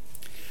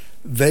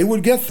 They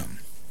would get them.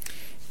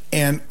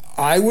 And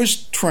I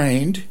was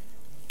trained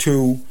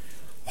to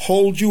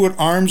hold you at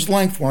arm's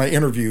length when I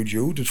interviewed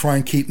you, to try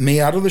and keep me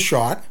out of the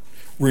shot,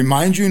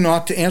 remind you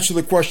not to answer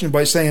the question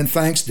by saying,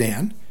 thanks,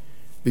 Dan,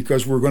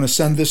 because we're going to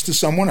send this to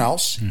someone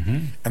else.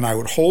 Mm-hmm. And I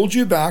would hold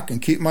you back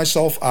and keep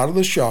myself out of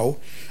the show,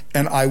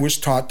 and I was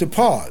taught to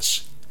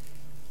pause.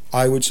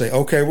 I would say,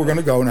 okay, we're going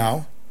to go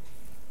now.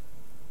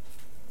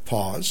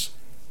 Pause.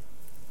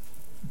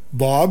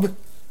 Bob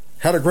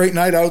had a great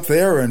night out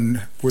there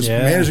and was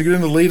managed to get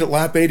in the lead at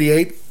lap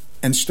 88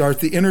 and start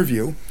the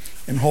interview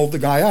and hold the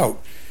guy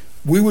out.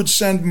 We would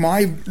send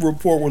my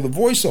report with a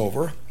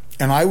voiceover,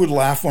 and I would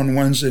laugh on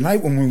Wednesday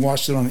night when we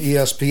watched it on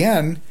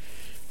ESPN,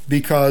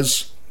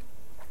 because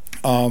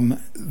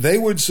they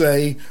would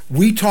say,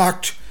 we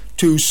talked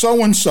to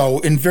so-and-so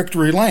in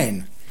Victory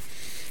Lane.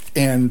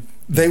 And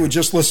they would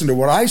just listen to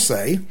what I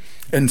say,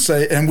 and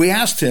we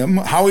asked him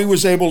how he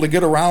was able to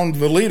get around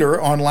the leader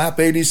on lap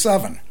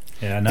 87.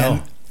 Yeah, I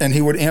know. And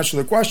he would answer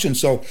the question.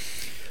 So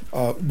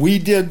we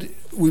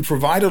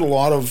provided a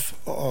lot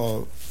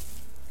of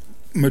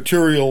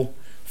material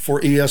for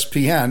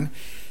ESPN.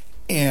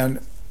 And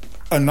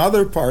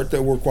another part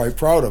that we're quite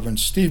proud of, and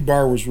Steve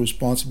Barr was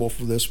responsible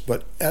for this,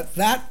 but at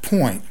that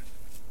point,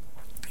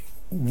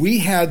 we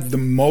had the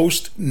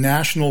most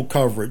national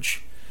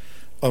coverage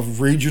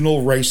of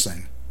regional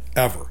racing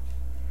ever.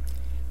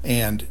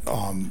 And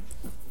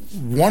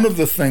one of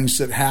the things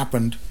that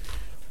happened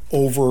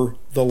over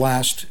the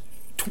last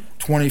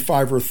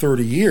 25 or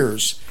 30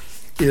 years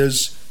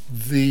is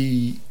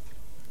the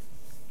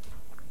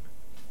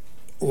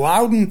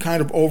Loudon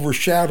kind of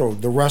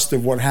overshadowed the rest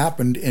of what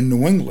happened in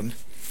New England.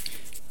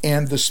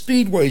 And the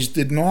speedways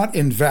did not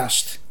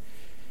invest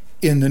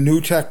in the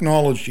new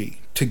technology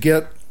to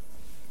get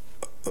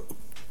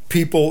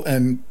people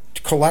and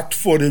collect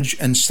footage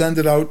and send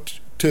it out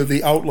to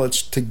the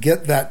outlets to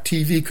get that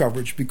TV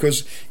coverage,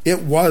 because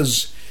it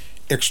was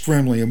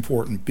extremely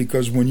important.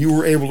 Because when you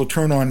were able to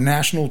turn on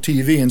national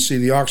TV and see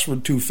the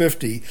Oxford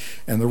 250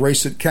 and the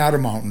race at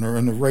Catamountain or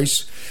in the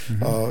race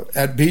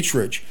at Beech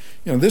Ridge,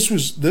 this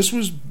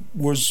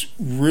was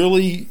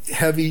really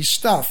heavy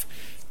stuff.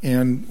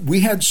 And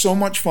we had so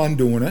much fun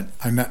doing it.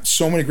 I met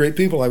so many great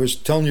people. I was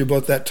telling you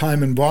about that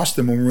time in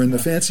Boston when we were in the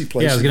fancy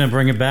place. Yeah, I was going to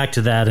bring it back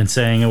to that and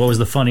saying, what was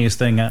the funniest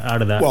thing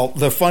out of that? Well,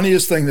 the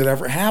funniest thing that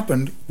ever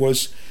happened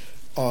was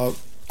Ari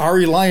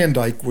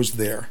Lyondike was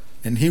there,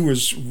 and he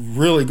was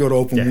really good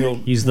open-wheel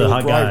he's the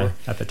hot driver guy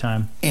at the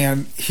time.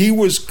 And he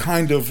was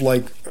kind of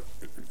like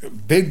a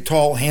big,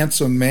 tall,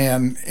 handsome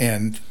man,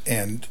 and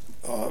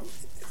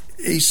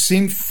he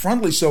seemed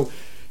friendly. So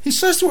he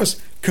says to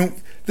us,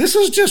 this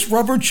is just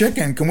rubber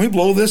chicken. Can we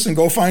blow this and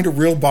go find a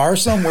real bar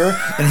somewhere?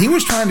 And he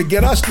was trying to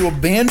get us to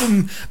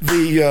abandon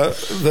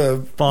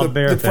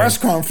the press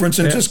conference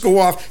and just go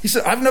off. He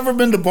said, I've never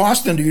been to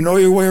Boston. Do you know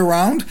your way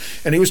around?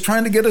 And he was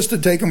trying to get us to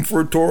take him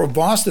for a tour of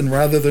Boston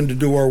rather than to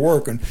do our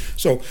work. And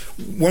so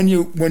when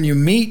you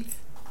meet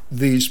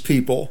these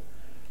people,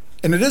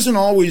 and it isn't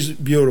always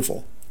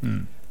beautiful.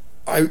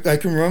 I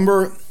can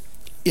remember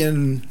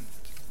in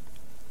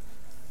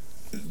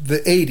the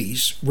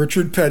 80s,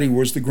 Richard Petty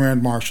was the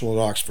Grand Marshal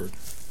at Oxford.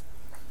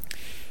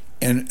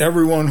 And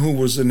everyone who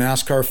was a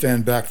NASCAR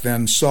fan back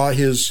then saw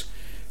his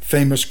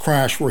famous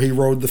crash where he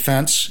rode the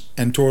fence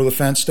and tore the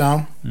fence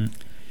down.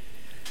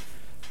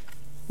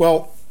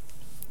 Well,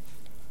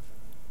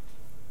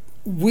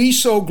 we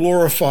so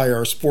glorify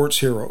our sports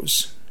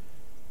heroes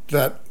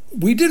that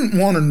we didn't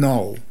want to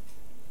know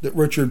that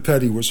Richard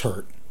Petty was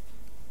hurt.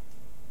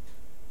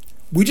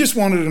 We just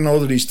wanted to know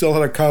that he still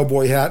had a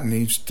cowboy hat and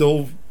he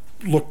still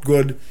looked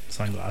good,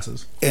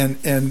 sunglasses,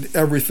 and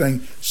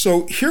everything.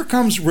 So here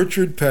comes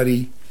Richard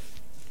Petty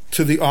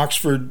to the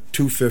Oxford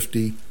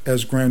 250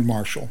 as Grand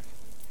Marshal,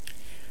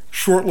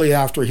 shortly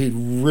after he'd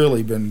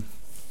really been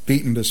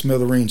beaten to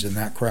smithereens in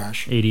that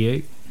crash.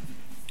 88.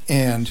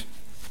 And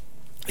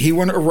he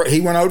went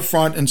out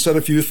front and said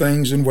a few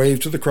things and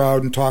waved to the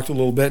crowd and talked a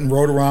little bit and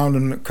rode around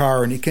in the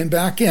car, and he came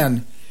back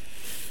in,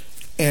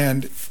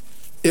 and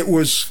it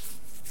was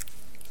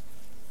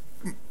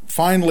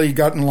finally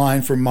got in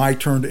line for my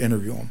turn to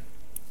interview him.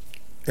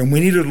 And we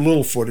needed a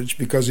little footage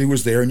because he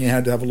was there and you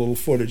had to have a little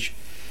footage.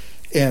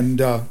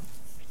 And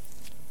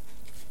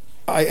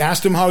I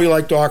asked him how he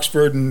liked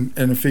Oxford and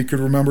if he could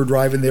remember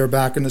driving there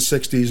back in the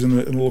 60s and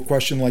a little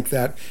question like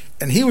that.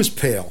 And he was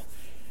pale.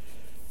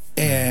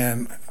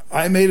 And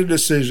I made a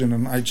decision,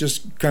 and I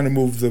just kind of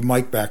moved the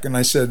mic back, and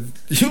I said,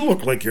 "You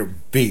look like you're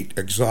beat,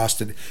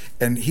 exhausted."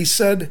 And he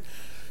said,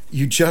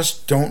 "You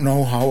just don't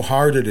know how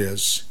hard it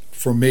is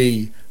for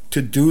me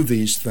to do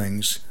these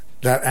things.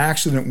 That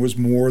accident was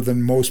more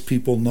than most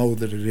people know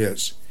that it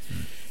is."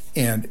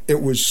 And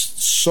it was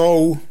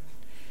so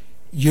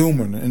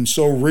human and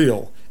so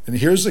real. And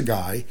here's a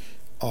guy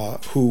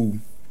who,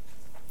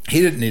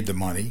 he didn't need the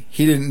money.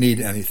 He didn't need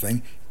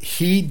anything.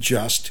 He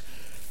just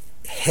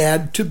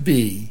had to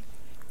be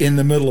in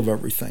the middle of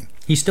everything.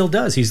 He still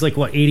does. He's like,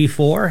 what,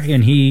 84?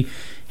 And he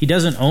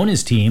doesn't own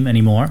his team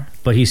anymore,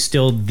 but he's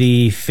still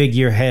the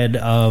figurehead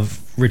of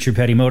Richard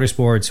Petty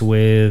Motorsports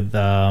with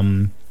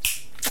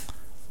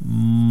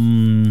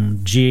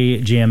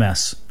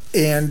GMS.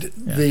 And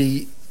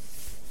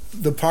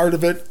the part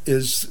of it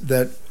is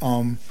that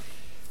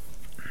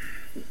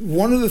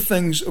one of the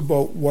things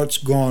about what's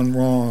gone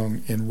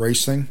wrong in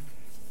racing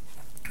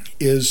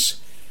is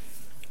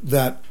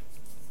that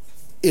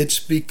it's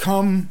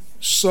become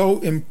so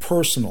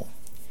impersonal.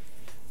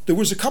 There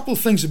was a couple of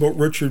things about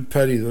Richard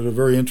Petty that are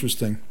very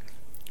interesting.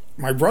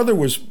 My brother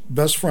was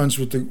best friends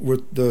with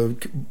the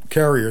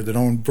carrier that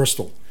owned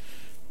Bristol,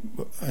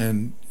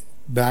 and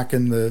back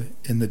in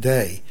the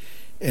day.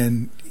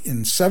 And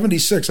in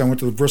 '76, I went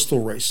to the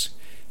Bristol race,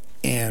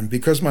 and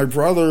because my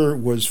brother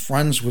was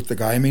friends with the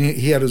guy, I mean,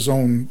 he had his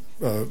own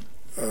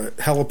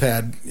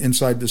helipad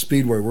inside the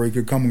speedway where he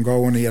could come and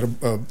go, and he had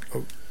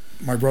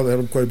my brother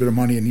had quite a bit of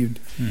money, and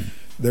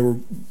they were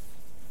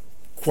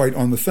quite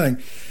on the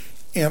thing.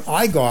 And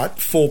I got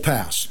full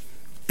pass,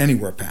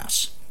 anywhere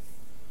pass.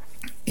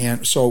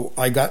 And so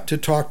I got to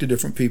talk to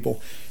different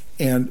people.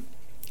 And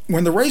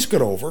when the race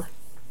got over,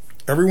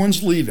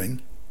 everyone's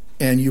leaving,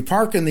 and you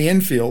park in the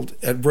infield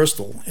at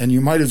Bristol, and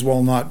you might as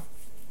well not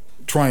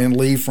try and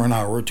leave for an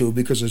hour or two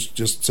because it's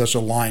just such a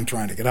line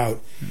trying to get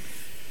out.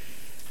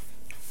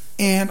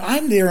 And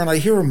I'm there, and I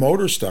hear a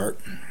motor start,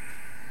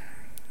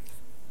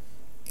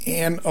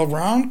 and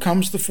around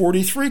comes the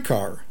 43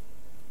 car.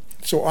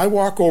 So I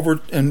walk over,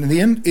 and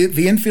the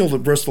infield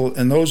at Bristol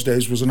in those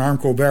days was an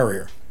Armco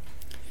barrier.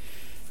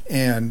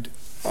 And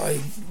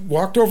I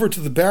walked over to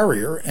the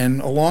barrier, and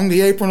along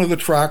the apron of the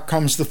track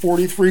comes the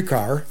 43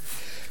 car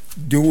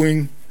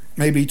doing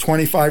maybe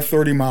 25,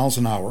 30 miles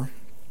an hour.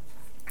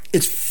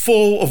 It's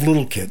full of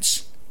little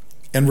kids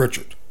and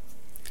Richard.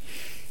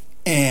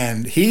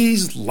 And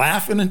he's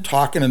laughing and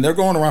talking, and they're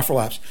going around for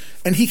laps.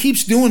 And he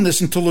keeps doing this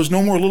until there's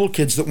no more little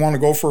kids that want to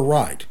go for a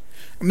ride.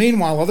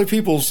 Meanwhile, other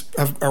people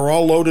are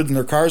all loaded in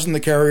their cars in the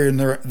carrier, and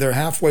they're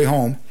halfway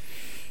home.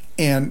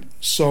 And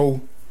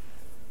so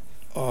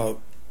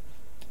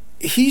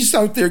he's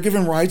out there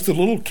giving rides to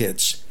little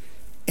kids.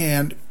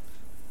 And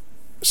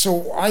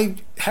so I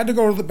had to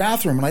go to the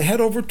bathroom, and I head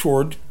over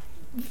toward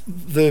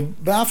the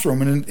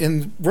bathroom. And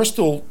in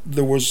Bristol,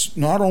 there was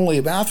not only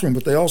a bathroom,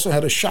 but they also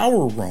had a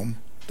shower room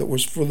that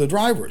was for the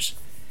drivers.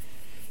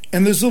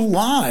 And there's a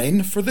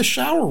line for the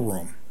shower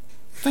room. I'm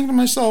thinking to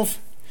myself,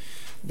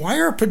 why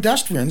are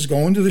pedestrians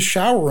going to the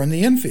shower in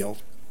the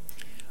infield?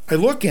 I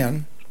look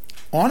in,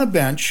 on a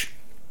bench,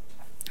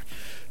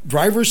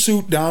 driver's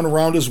suit down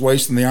around his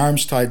waist and the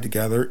arms tied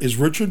together, is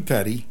Richard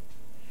Petty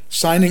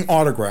signing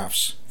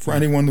autographs for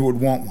anyone who would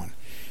want one.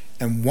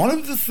 And one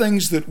of the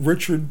things that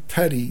Richard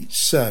Petty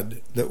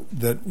said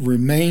that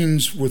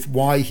remains with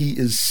why he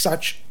is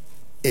such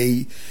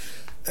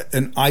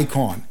an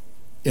icon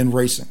in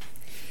racing.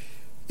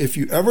 If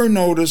you ever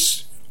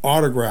notice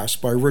autographs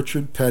by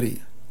Richard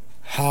Petty,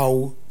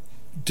 how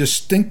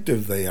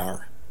distinctive they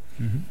are.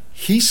 Mm-hmm.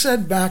 He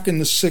said back in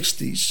the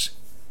 60s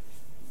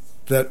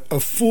that a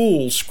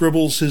fool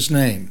scribbles his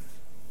name.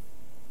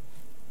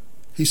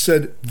 He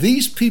said,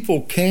 these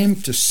people came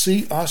to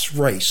see us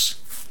race.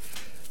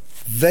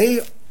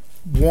 They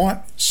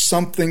want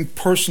something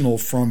personal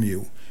from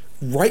you.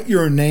 Write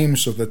your name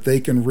so that they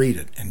can read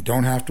it and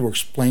don't have to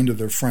explain to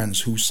their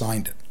friends who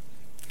signed it.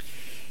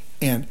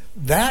 And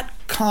that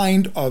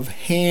kind of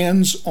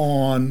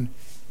hands-on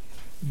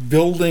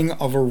building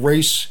of a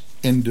race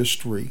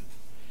industry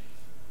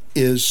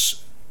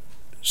is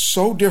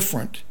so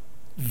different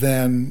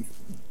than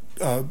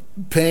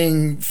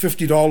paying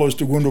 $50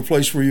 to go into a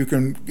place where you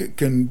can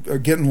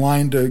get in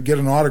line to get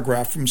an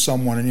autograph from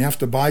someone, and you have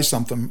to buy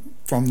something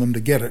from them to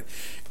get it.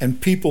 And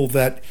people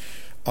that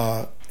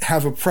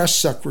have a press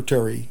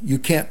secretary, you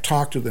can't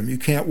talk to them, you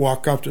can't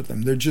walk up to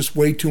them. They're just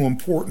way too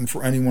important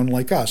for anyone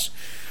like us.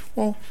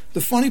 Well,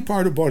 the funny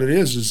part about it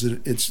is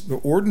that it's the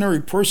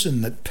ordinary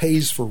person that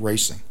pays for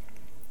racing.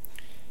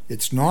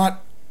 It's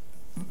not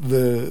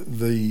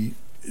the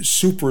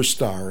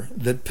superstar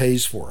that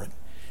pays for it.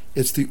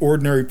 It's the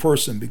ordinary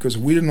person, because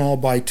we didn't all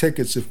buy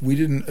tickets if we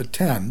didn't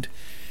attend.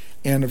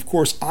 And of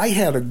course, I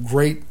had a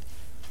great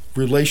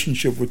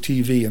relationship with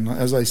TV, and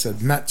as I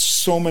said, met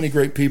so many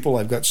great people.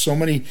 I've got so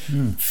many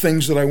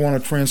things that I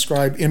want to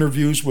transcribe,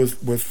 interviews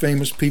with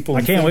famous people.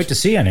 I can't wait to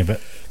see any of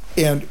it.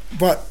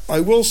 But I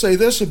will say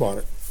this about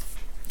it,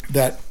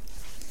 that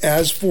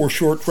as for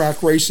short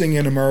track racing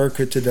in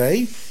America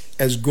today,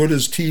 as good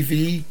as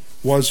TV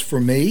was for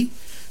me,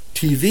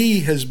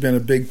 TV has been a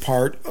big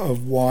part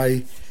of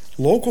why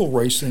local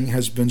racing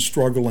has been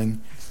struggling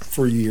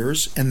for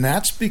years, and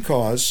that's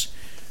because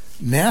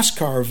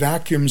NASCAR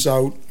vacuums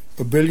out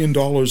 $1 billion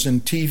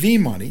in TV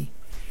money,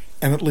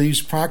 and it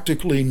leaves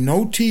practically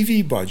no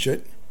TV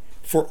budget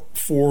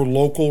for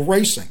local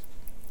racing.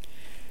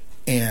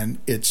 And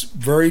it's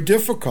very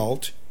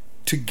difficult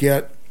to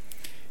get,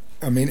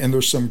 and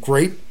there's some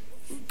great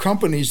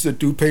companies that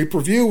do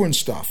pay-per-view and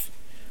stuff,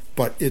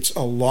 but it's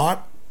a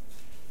lot.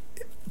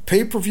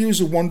 Pay-per-view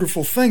is a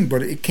wonderful thing,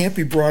 but it can't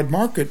be broad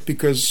market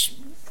because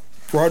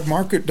broad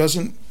market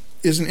isn't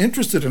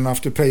interested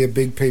enough to pay a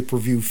big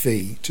pay-per-view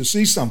fee to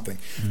see something.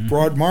 Mm-hmm.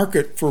 Broad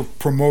market for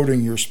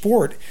promoting your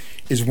sport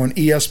is when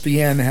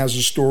ESPN has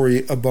a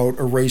story about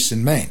a race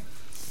in Maine.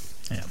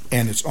 Yeah.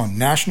 And it's on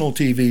national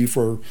TV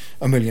for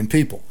 1 million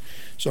people.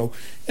 So,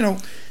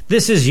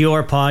 this is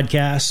your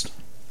podcast.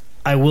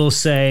 I will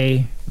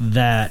say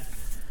that,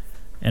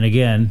 and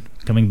again,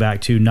 coming back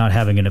to not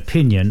having an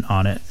opinion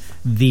on it,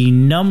 the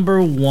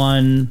number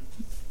one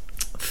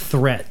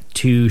threat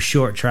to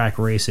short track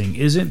racing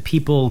isn't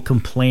people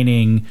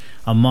complaining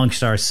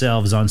amongst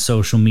ourselves on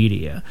social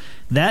media.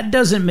 That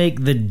doesn't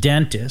make the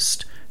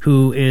dentist,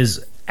 who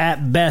is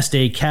at best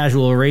a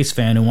casual race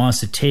fan who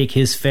wants to take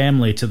his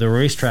family to the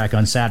racetrack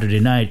on Saturday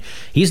night,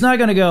 he's not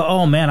going to go,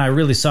 oh man, I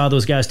really saw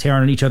those guys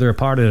tearing each other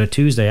apart on a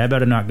Tuesday, I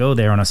better not go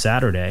there on a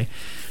Saturday.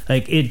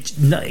 Like, it,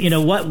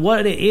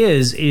 what it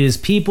is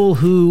people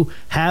who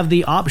have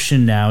the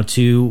option now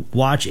to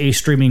watch a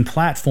streaming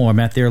platform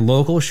at their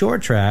local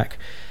short track,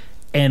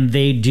 and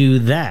they do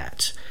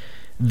that.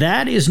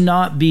 That is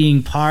not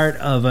being part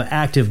of an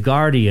active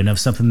guardian of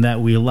something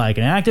that we like.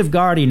 An active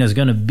guardian is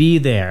going to be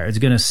there. It's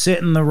going to sit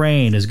in the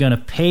rain, is going to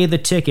pay the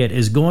ticket,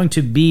 is going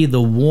to be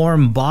the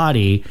warm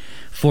body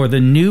for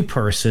the new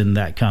person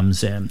that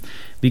comes in.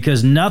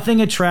 Because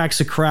nothing attracts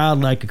a crowd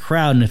like a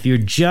crowd. And if you're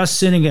just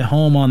sitting at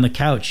home on the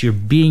couch, you're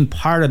being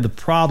part of the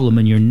problem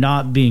and you're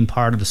not being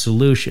part of the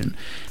solution.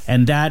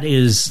 And that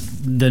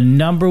is the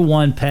number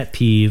one pet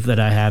peeve that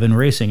I have in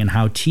racing, and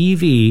how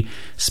TV,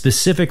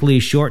 specifically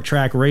short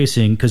track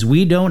racing, because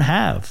we don't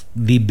have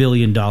the $1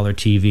 billion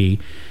TV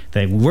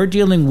thing. We're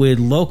dealing with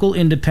local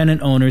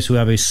independent owners who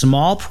have a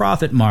small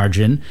profit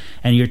margin,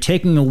 and you're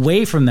taking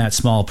away from that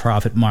small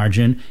profit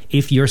margin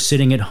if you're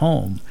sitting at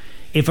home.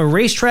 If a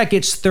racetrack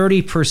gets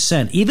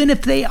 30%, even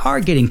if they are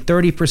getting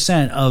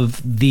 30%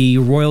 of the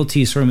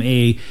royalties from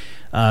a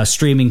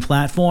streaming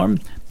platform,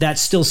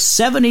 that's still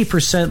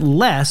 70%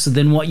 less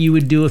than what you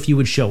would do if you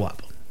would show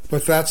up.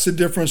 But that's the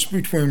difference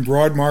between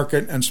broad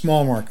market and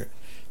small market.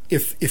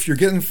 If you're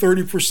getting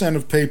 30%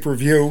 of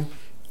pay-per-view,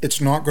 it's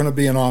not going to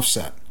be an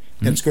offset.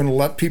 Mm-hmm. It's going to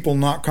let people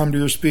not come to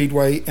your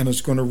speedway, and it's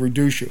going to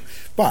reduce you.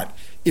 But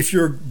if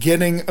you're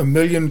getting $1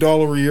 million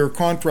a year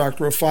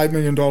contract or a $5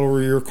 million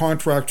a year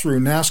contract through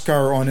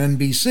NASCAR on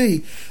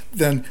NBC,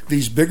 then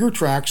these bigger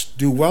tracks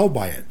do well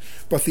by it.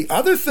 But the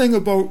other thing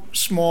about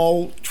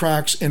small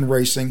tracks in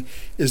racing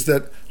is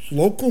that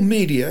local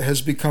media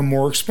has become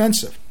more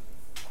expensive.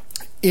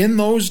 In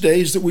those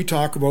days that we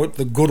talk about,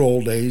 the good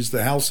old days,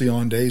 the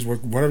halcyon days,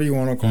 whatever you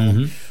want to call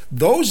them,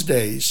 those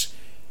days,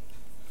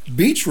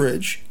 Beech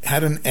Ridge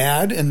had an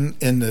ad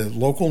in the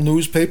local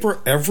newspaper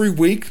every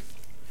week.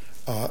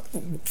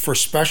 For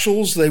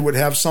specials, they would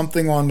have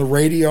something on the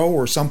radio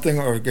or something,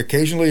 or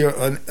occasionally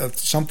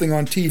something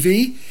on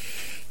TV,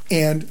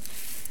 and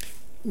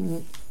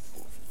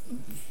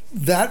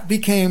that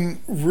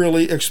became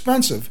really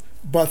expensive.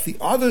 But the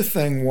other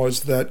thing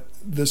was that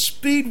the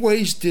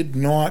speedways did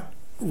not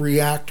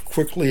react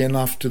quickly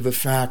enough to the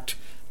fact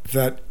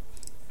that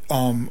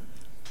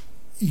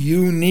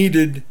you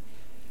needed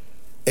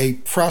a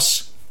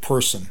press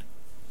person.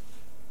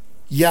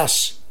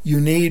 Yes, you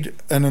need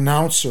an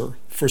announcer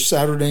for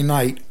Saturday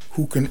night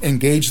who can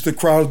engage the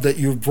crowd that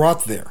you've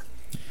brought there.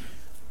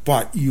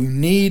 But you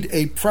need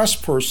a press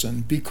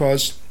person,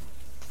 because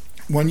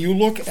when you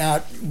look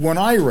at when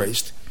I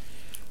raced,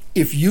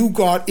 if you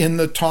got in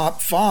the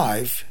top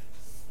 5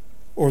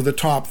 or the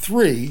top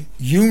 3,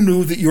 you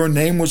knew that your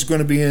name was going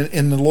to be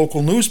in the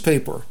local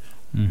newspaper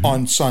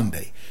on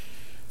Sunday.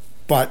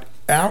 But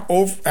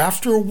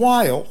after a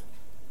while,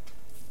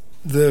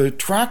 the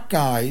track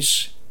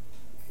guys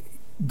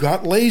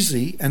got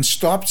lazy and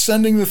stopped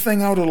sending the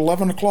thing out at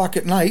 11 o'clock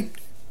at night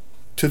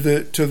to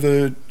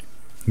the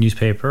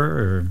newspaper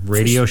or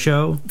radio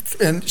show.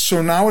 And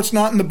so now it's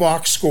not in the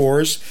box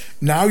scores.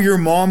 Now your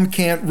mom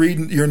can't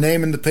read your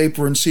name in the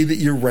paper and see that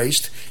you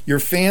raced. Your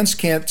fans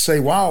can't say,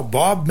 wow,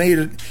 Bob made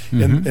it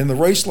in the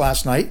race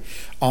last night.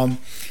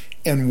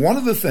 And one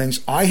of the things,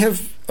 I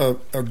have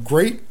a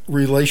great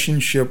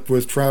relationship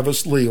with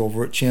Travis Lee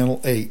over at Channel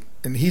 8,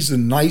 and he's a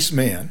nice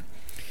man.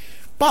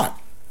 But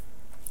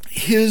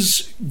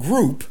his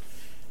group,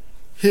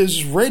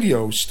 his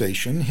radio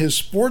station, his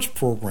sports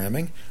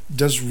programming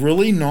does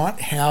really not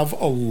have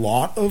a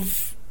lot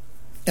of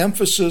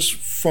emphasis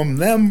from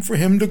them for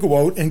him to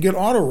go out and get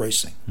auto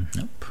racing.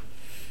 Nope.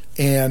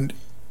 And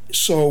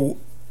so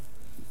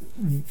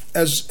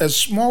as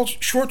small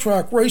short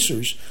track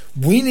racers,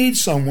 we need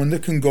someone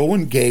that can go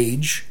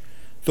engage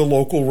the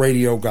local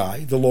radio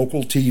guy, the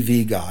local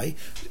TV guy,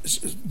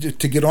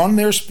 to get on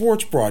their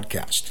sports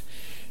broadcast.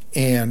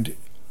 And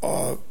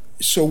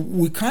so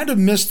we kind of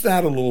missed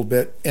that a little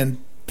bit. And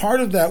part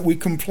of that, we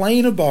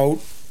complain about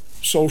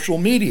social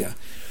media.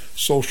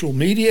 Social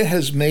media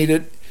has made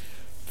it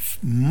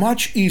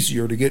much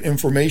easier to get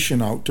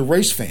information out to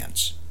race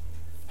fans.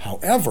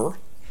 However,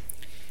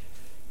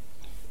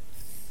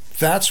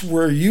 that's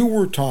where you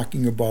were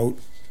talking about,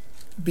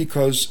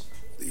 because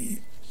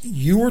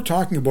you were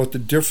talking about the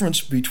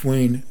difference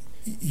between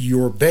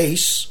your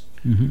base,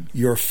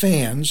 your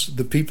fans,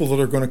 the people that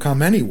are going to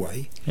come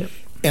anyway,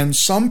 and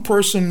some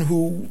person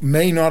who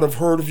may not have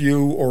heard of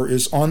you or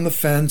is on the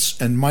fence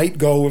and might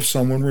go if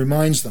someone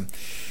reminds them.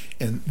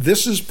 And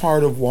this is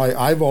part of why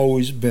I've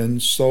always been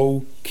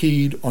so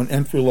keyed on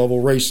entry-level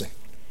racing.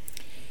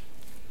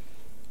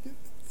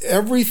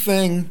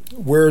 Everything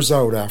wears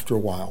out after a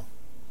while.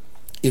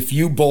 If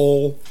you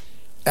bowl,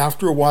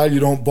 after a while you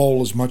don't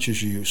bowl as much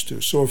as you used to.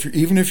 So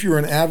even if you're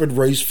an avid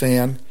race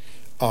fan,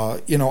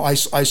 I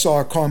saw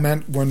a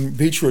comment when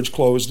Beech Ridge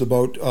closed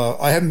about,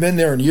 I haven't been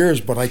there in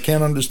years, but I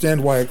can't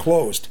understand why it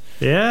closed.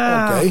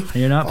 Yeah, okay.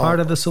 You're not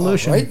part of the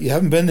solution. Right? You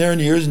haven't been there in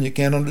years and you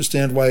can't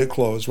understand why it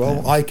closed.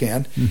 Well, I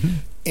can.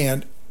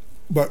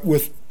 But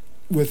with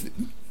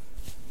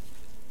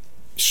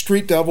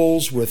Street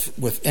Devils,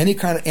 with any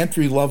kind of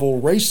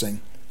entry-level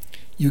racing,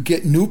 you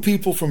get new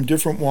people from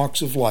different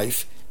walks of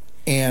life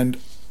and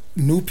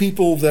new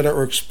people that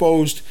are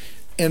exposed.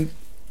 And,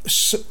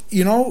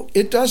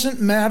 it doesn't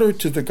matter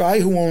to the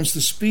guy who owns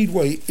the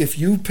speedway if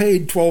you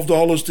paid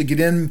 $12 to get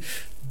in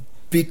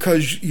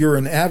because you're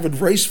an avid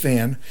race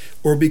fan,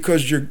 or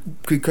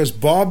because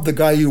Bob, the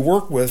guy you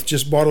work with,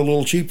 just bought a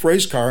little cheap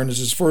race car and it's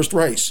his first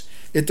race.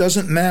 It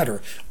doesn't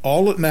matter.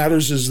 All that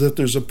matters is that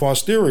there's a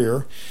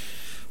posterior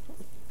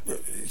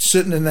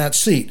sitting in that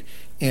seat.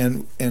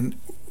 And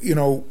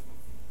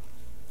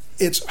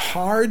it's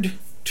hard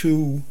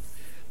to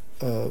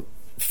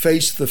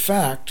face the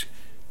fact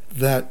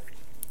that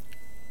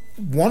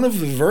one of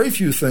the very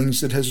few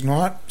things that has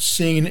not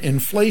seen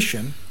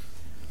inflation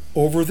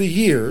over the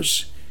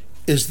years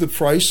is the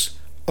price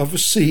of a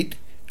seat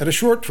at a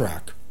short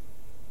track.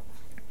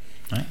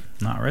 Right.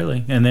 Not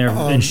really. And their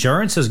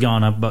insurance has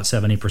gone up about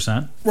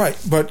 70%. Right.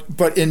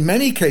 But in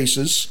many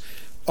cases,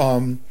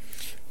 when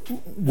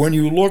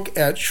you look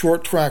at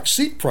short track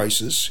seat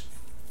prices,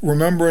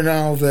 remember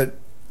now that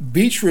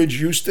Beech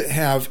Ridge used to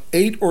have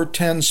 8 or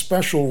 10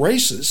 special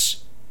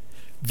races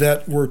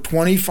that were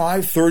 $25,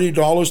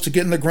 $30 to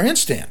get in the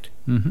grandstand.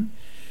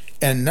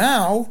 And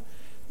now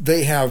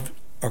they have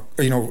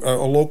a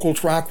local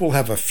track will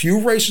have a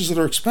few races that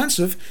are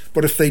expensive,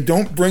 but if they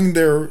don't bring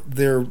their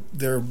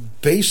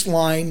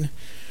baseline,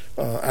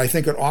 I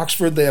think at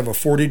Oxford they have a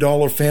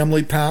 $40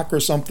 family pack or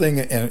something,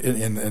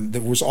 and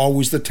there was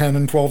always the $10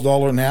 and $12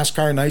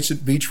 NASCAR nights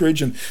at Beech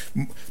Ridge, and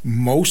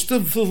most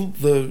of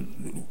the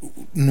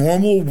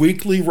normal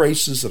weekly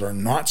races that are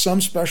not some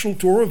special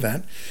tour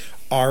event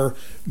are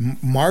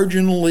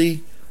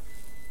marginally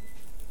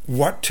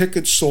what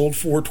tickets sold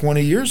for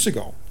 20 years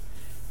ago.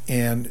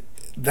 And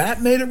that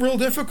made it real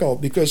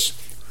difficult because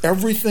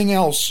everything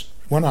else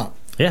went up.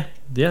 Yeah.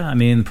 I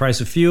mean,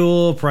 price of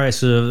fuel,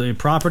 price of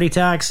property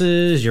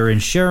taxes, your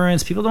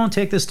insurance. People don't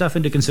take this stuff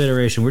into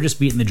consideration. We're just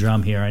beating the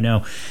drum here. I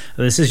know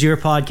this is your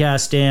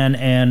podcast, Dan,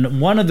 and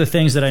one of the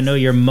things that I know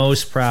you're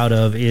most proud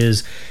of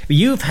is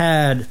you've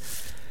had...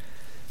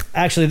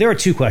 Actually, there are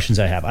 2 questions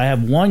I have. I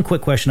have one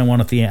quick question I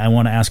want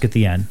to ask at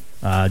the end.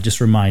 Just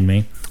remind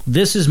me.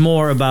 This is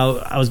more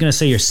about, I was going to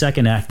say your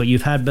second act, but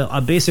you've had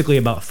basically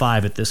about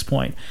 5 at this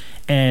point.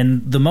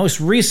 And the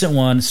most recent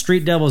one,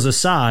 Street Devils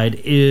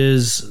aside,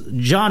 is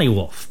Johnny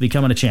Wolf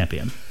becoming a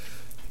champion.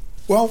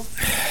 Well,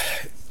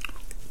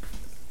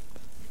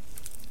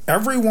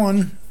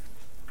 everyone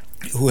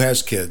who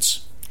has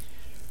kids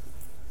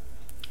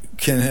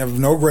can have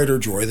no greater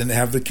joy than to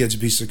have the kids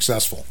be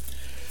successful.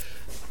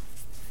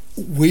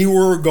 We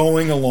were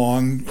going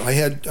along. I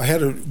had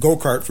a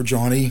go-kart for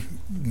Johnny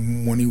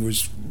when he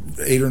was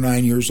 8 or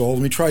 9 years old,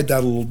 and we tried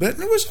that a little bit,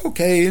 and it was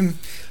okay. And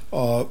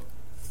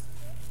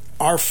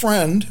our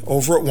friend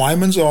over at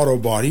Wyman's Auto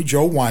Body,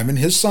 Joe Wyman,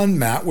 his son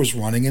Matt was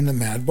running in the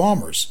Mad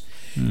Bombers.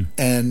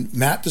 And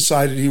Matt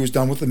decided he was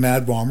done with the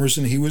Mad Bombers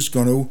and he was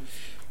going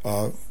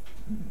to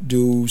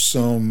do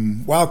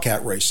some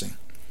Wildcat racing.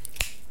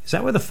 Is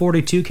that where the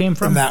 42 came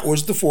from? And that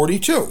was the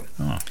 42.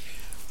 Oh.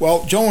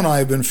 Well, Joe and I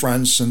have been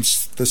friends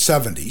since the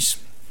 70s.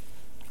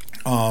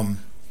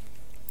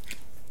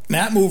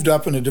 Matt moved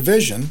up in a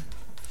division,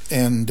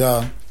 and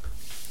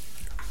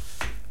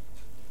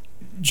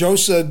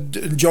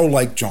Joe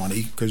liked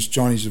Johnny because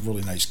Johnny's a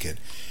really nice kid.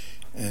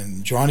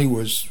 And Johnny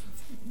was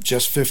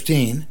just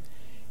 15,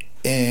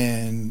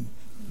 and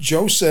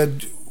Joe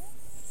said,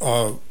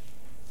 why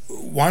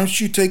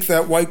don't you take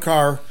that white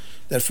car,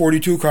 that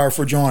 42 car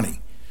for Johnny?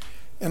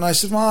 And I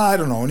said, well, I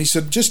don't know. And he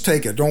said, just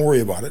take it. Don't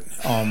worry about it.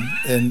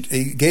 And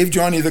he gave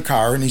Johnny the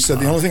car, and he said,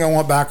 the only thing I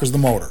want back is the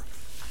motor.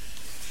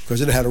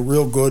 because it had a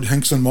real good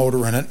Hinkson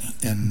motor in it,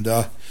 and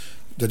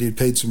that he had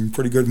paid some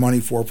pretty good money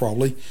for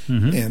probably.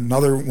 And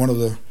another one of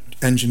the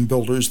engine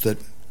builders that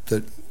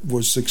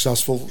was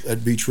successful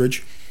at Beech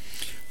Ridge.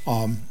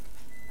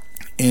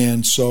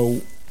 And so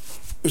it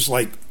was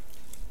like,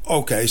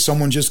 okay,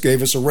 someone just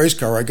gave us a race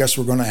car. I guess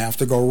we're going to have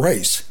to go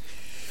race.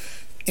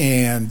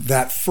 And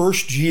that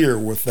first year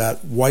with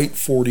that white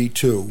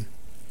 42,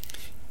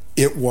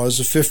 it was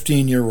a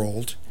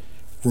 15-year-old.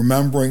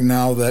 Remembering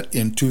now that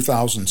in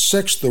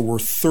 2006 there were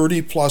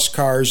 30-plus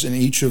cars in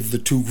each of the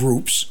two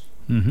groups,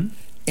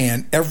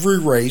 and every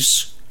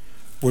race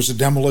was a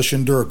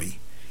demolition derby.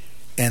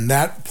 And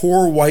that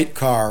poor white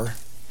car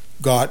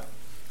got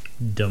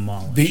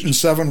demolished, beaten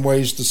 7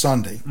 ways to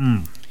Sunday.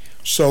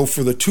 So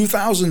for the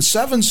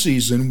 2007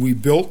 season, we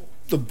built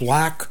the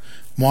black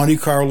Monte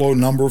Carlo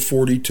number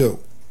 42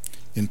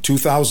 in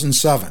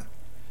 2007.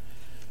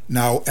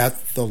 Now,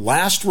 at the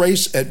last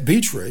race at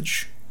Beech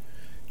Ridge,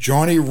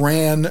 Johnny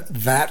ran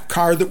that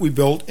car that we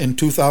built in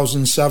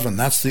 2007.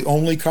 That's the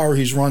only car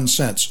he's run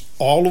since.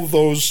 All of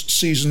those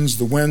seasons,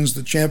 the wins,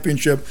 the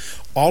championship,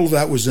 all of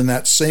that was in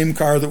that same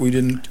car that we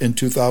did in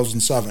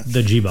 2007.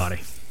 The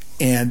G-body.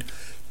 And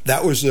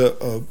that was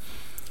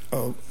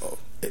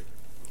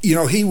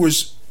he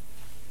was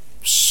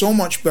so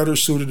much better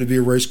suited to be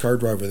a race car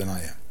driver than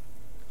I am.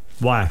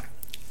 Why?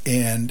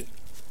 And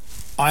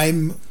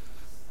I'm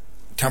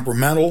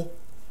temperamental.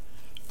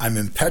 I'm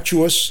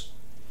impetuous.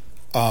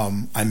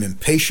 I'm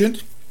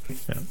impatient.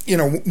 Yeah. You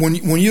know, when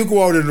you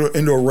go out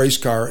into a race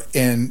car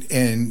and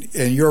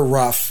you're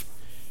rough,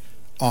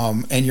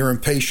 and you're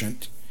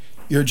impatient,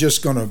 you're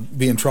just going to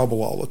be in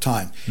trouble all the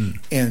time.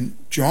 And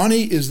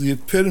Johnny is the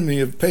epitome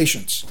of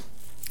patience.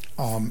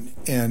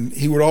 And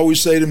he would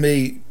always say to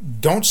me,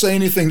 "Don't say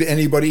anything to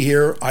anybody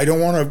here. I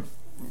don't want to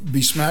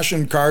be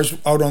smashing cars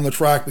out on the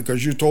track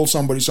because you told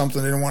somebody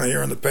something they didn't want to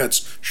hear in the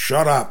pits.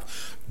 Shut up.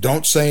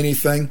 Don't say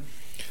anything."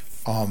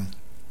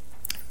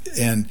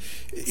 And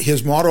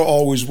his motto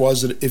always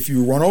was that if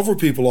you run over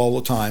people all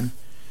the time,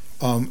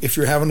 if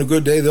you're having a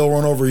good day, they'll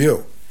run over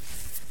you.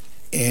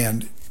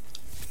 And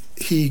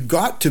he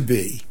got to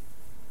be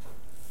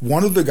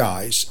one of the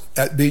guys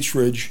at Beech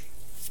Ridge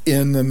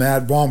in the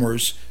Mad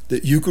Bombers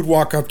that you could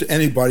walk up to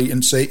anybody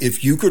and say,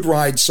 if you could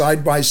ride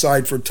side by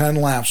side for 10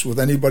 laps with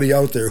anybody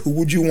out there, who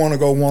would you want to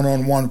go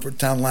one-on-one for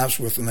 10 laps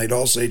with? And they'd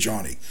all say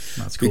Johnny.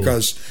 That's cool.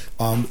 Because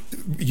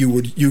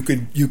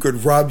you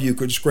could rub, you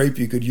could scrape,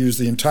 you could use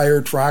the entire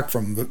track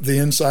from the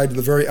inside to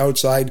the very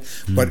outside,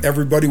 but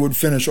everybody would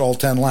finish all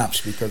 10 laps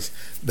because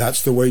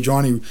that's the way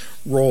Johnny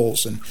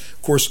rolls. And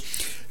of course,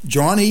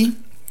 Johnny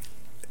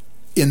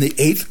in the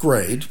 8th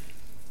grade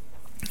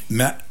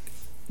met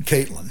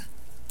Caitlin,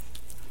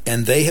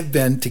 and they have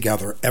been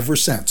together ever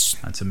since.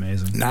 That's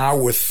amazing. Now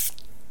with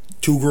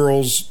 2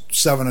 girls,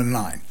 7 and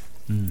 9.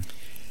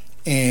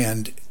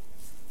 And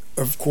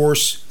of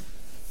course,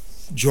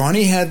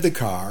 Johnny had the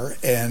car,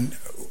 and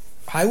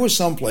I was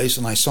someplace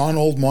and I saw an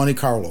old Monte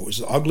Carlo. It was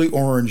an ugly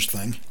orange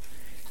thing,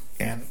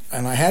 and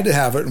I had to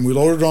have it, and we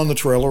loaded it on the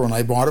trailer, and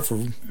I bought it for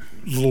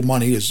little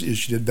money as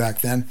you did back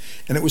then,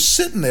 and it was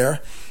sitting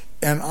there,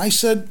 and I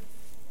said,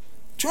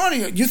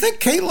 "Johnny, do you think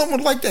Caitlin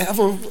would like to have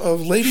a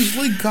ladies'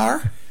 league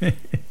car?"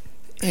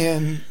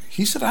 And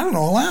he said, "I don't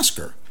know, I'll ask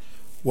her."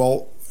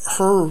 Well,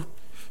 her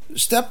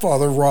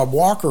stepfather, Rob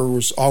Walker,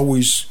 was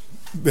always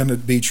been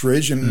at Beech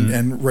Ridge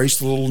and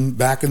raced a little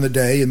back in the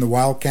day in the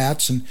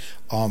Wildcats, and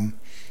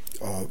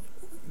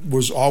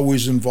was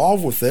always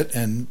involved with it.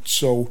 And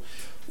so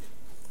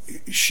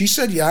she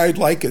said, "Yeah, I'd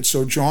like it."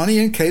 So Johnny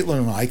and Caitlin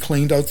and I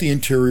cleaned out the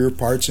interior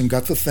parts and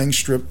got the thing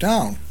stripped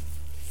down.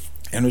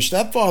 And her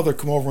stepfather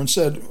come over and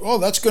said, "Oh,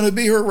 that's going to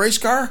be her race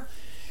car?"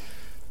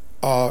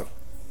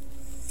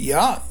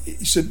 Yeah.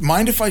 He said,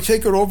 "Mind if I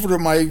take it over to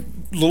my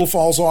Little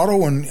Falls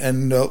Auto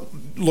and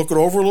look it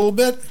over a little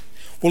bit?"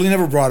 Well, he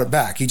never brought it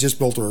back. He just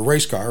built her a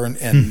race car,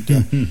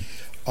 and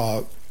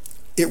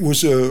it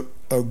was a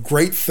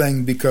great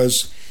thing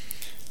because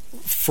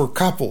for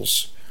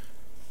couples,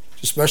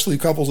 especially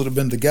couples that have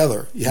been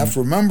together, you have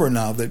to remember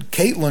now that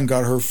Caitlin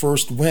got her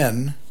first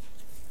win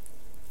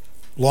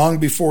long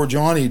before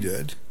Johnny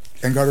did,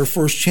 and got her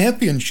first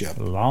championship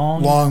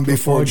long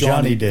before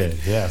Johnny did.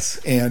 Yes.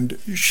 And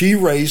she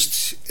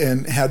raced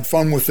and had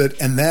fun with it.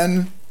 And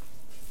then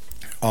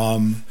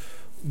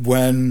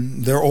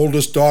when their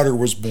oldest daughter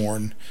was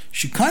born,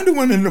 she kind of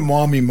went into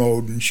mommy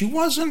mode, and she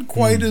wasn't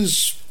quite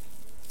as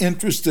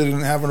interested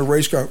in having a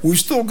race car. We've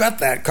still got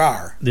that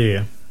car.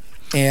 Yeah.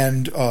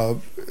 And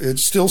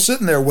it's still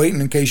sitting there waiting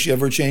in case she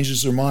ever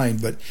changes her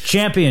mind. But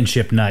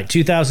Championship night,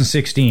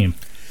 2016.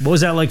 What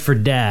was that like for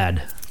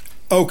Dad?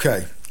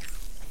 Okay.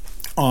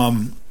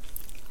 Over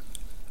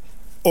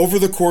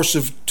the course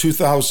of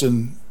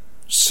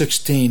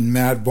 2016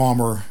 Mad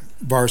Bomber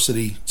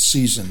varsity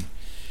season,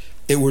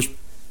 it was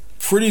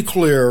pretty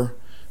clear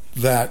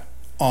that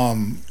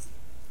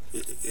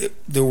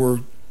there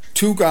were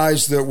 2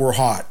 guys that were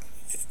hot.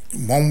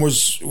 One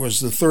was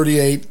the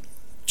 38,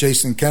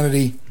 Jason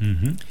Kennedy,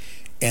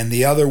 and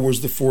the other was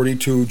the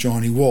 42,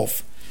 Johnny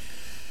Wolf.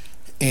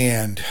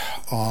 And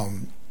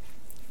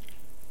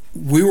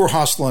we were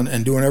hustling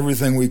and doing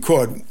everything we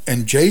could,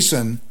 and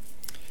Jason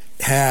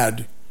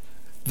had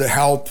the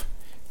help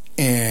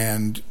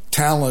and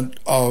talent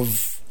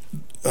of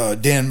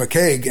Dan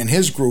McCaig and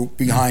his group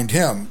behind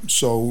him.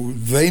 So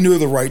they knew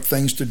the right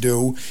things to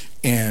do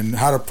and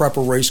how to prep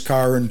a race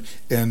car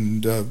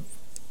and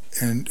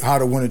how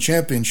to win a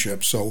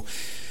championship. So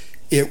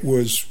it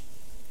was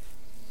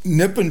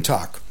nip and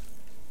tuck.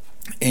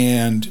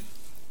 And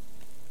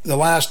the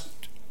last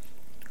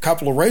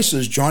couple of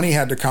races, Johnny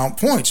had to count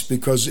points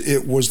because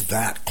it was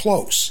that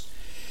close.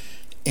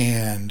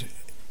 And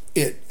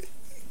it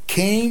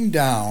came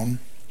down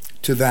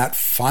to that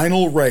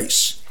final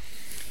race.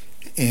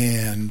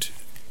 And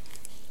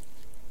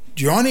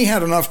Johnny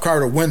had enough car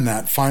to win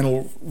that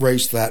final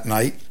race that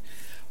night.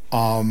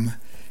 And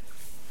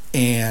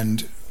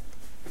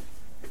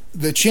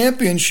the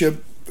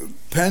championship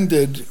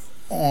depended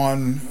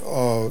on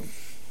a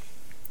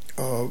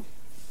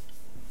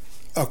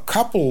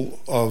couple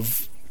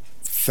of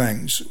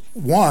things.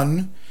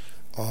 One,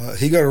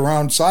 he got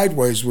around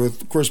sideways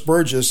with Chris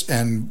Burgess,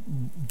 and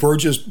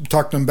Burgess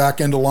tucked him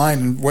back into line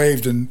and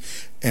waved, and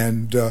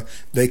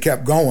they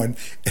kept going.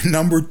 And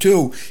number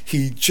two,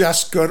 he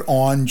just got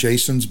on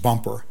Jason's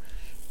bumper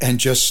and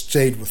just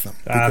stayed with him.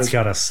 That's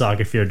gotta suck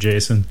if you're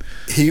Jason.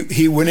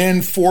 He went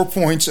in 4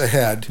 points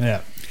ahead,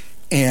 yeah,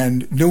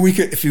 and knew he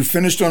could. If you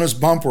finished on his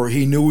bumper,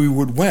 he knew he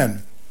would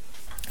win.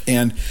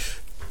 And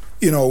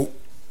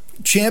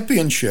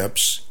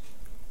championships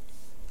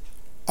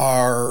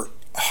are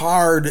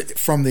hard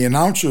from the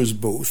announcer's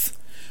booth,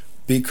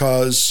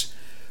 because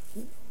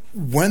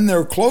when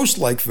they're close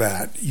like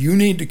that, you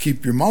need to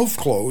keep your mouth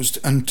closed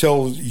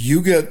until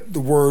you get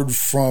the word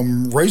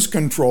from race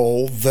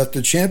control that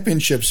the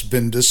championship's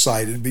been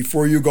decided,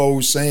 before you go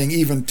saying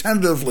even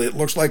tentatively it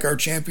looks like our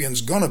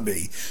champion's gonna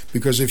be.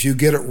 Because if you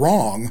get it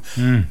wrong,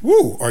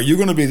 woo, are you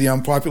going to be the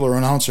unpopular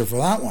announcer for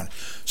that one?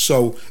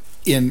 So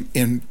in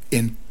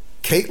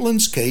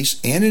Caitlin's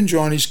case and in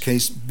Johnny's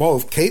case,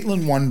 both,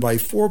 Caitlin won by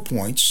 4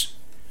 points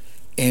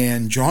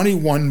and Johnny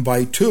won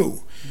by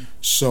 2.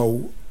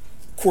 So,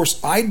 of course,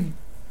 I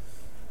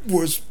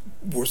was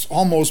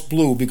almost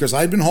blue because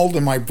I'd been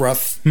holding my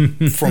breath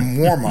from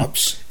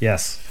warm-ups.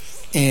 Yes.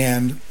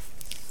 And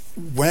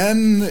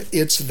when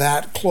it's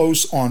that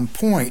close on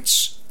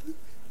points,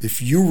 if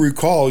you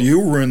recall, you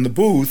were in the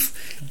booth,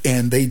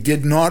 and they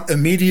did not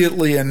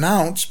immediately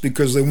announce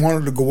because they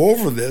wanted to go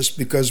over this,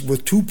 because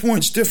with 2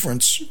 points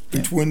difference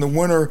between the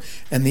winner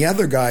and the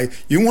other guy,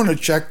 you want to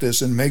check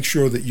this and make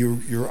sure that you're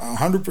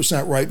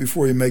 100% right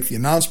before you make the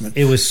announcement.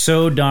 It was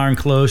so darn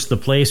close. The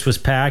place was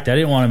packed. I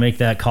didn't want to make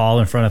that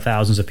call in front of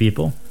thousands of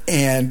people.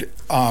 And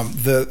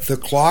the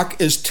clock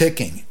is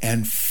ticking,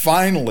 and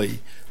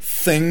finally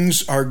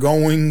things are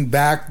going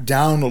back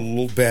down a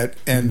little bit,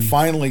 and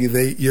finally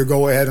you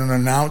go ahead and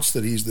announce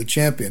that he's the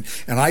champion.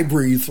 And I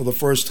breathed for the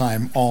first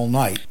time all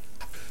night.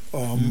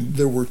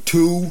 There were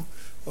 2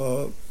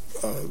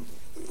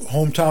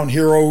 hometown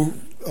hero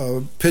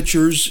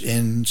pictures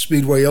in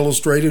Speedway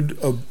Illustrated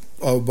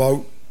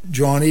about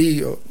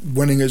Johnny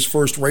winning his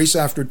first race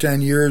after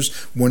 10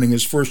 years, winning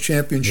his first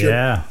championship.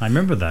 Yeah, I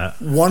remember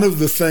that. One of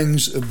the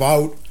things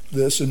about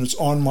this, and it's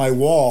on my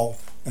wall,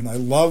 and I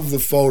love the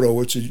photo.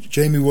 It's a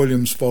Jamie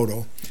Williams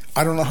photo.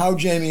 I don't know how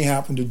Jamie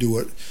happened to do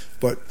it,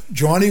 but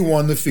Johnny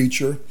won the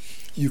feature.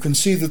 You can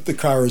see that the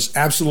car is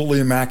absolutely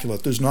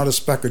immaculate. There's not a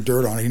speck of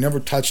dirt on it. He never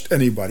touched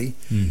anybody.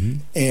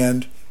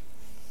 And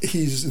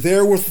he's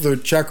there with the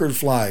checkered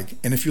flag.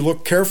 And if you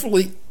look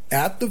carefully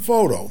at the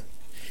photo,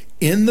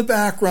 in the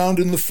background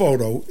in the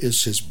photo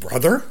is his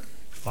brother,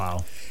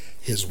 wow,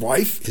 his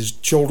wife, his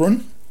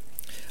children,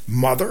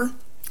 mother,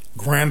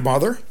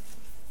 grandmother,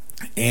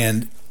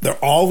 and they're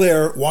all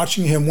there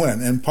watching him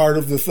win. And part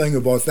of the thing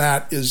about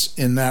that is,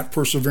 in that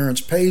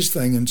Perseverance Pays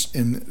thing in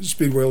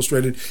Speedway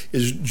Illustrated,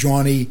 is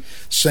Johnny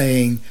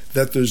saying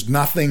that there's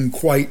nothing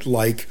quite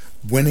like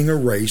winning a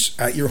race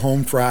at your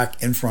home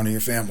track in front of your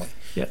family.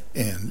 Yep.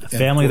 And a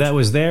family that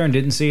was there and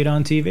didn't see it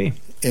on TV.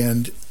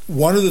 And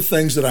one of the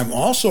things that I'm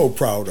also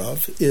proud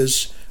of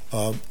is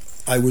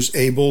I was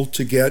able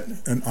to get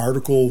an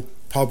article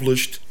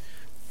published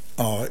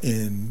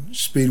in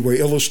Speedway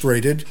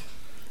Illustrated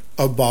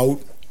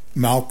about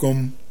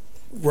Malcolm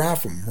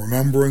Ratham,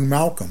 remembering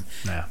Malcolm.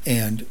 Yeah.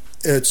 And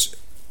it's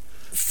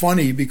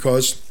funny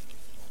because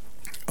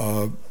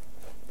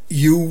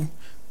you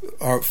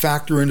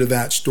factor into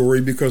that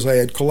story, because I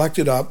had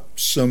collected up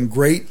some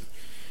great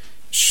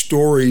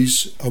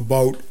stories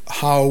about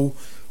how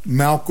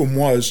Malcolm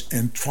was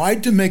and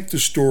tried to make the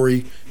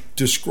story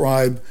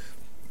describe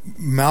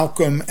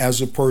Malcolm as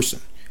a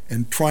person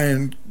and try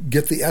and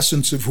get the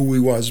essence of who he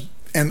was.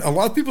 And a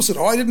lot of people said,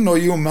 I didn't know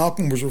you and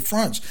Malcolm were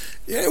friends.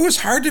 It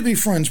was hard to be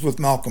friends with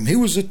Malcolm. He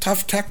was a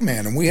tough tech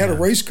man, and we had a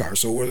race car.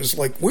 So it was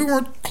like we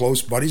weren't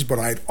close buddies, but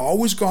I'd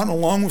always gotten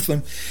along with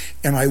him.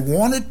 And I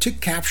wanted to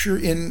capture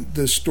in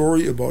the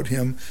story about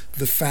him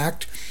the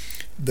fact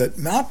that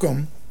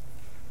Malcolm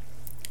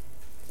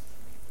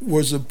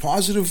was a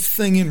positive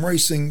thing in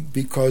racing,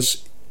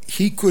 because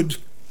you could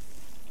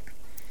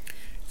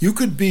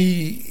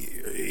be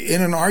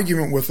in an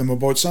argument with him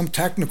about some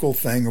technical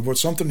thing, about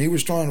something he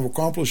was trying to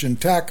accomplish in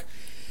tech.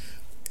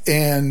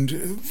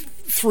 And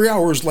 3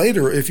 hours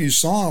later, if you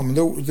saw him,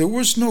 there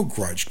was no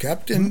grudge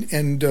kept.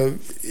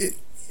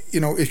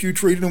 If you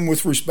treated him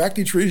with respect,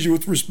 he treated you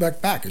with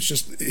respect back. It's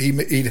just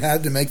he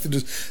had to make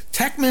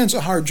tech man's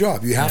a hard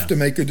job. You have to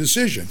make a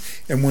decision,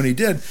 and when he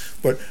did,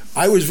 but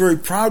I was very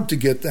proud to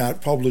get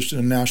that published in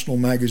a national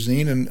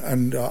magazine,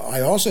 and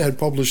I also had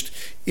published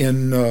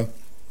in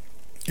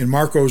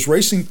Marco's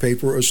racing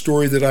paper a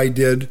story that I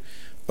did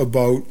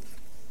about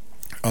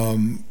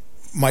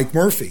Mike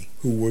Murphy,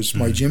 who was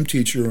my gym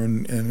teacher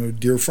and a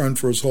dear friend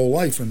for his whole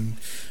life, and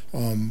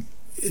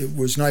it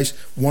was nice.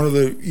 One of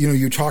the,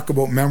 you talk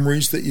about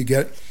memories that you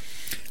get.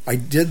 I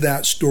did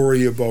that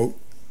story about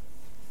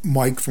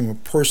Mike from a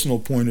personal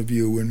point of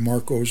view in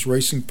Marco's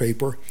racing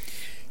paper,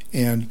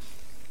 and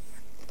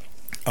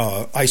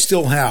I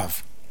still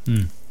have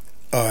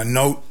a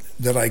note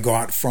that I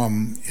got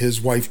from his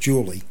wife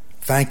Julie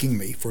thanking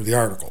me for the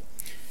article.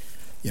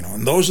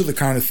 And those are the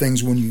kind of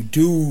things when you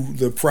do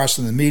the press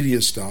and the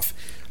media stuff,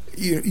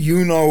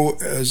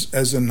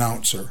 as an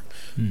announcer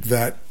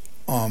that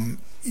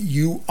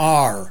you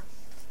are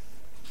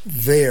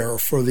there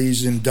for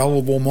these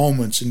indelible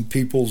moments in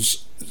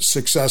people's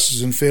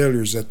successes and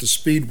failures at the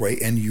Speedway,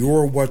 and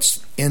you're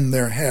what's in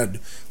their head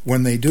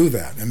when they do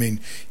that. I mean,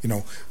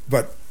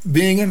 but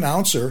being an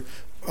announcer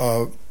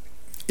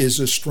is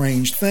a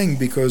strange thing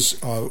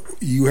because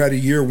you had a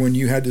year when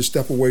you had to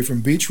step away from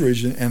Beech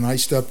Ridge, and I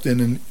stepped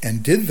in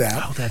and did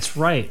that. Oh, that's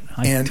right.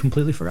 I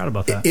completely forgot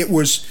about that. It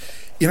was,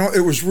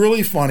 it was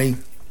really funny.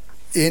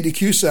 Andy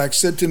Cusack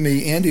said to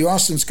me, Andy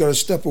Austin's got to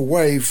step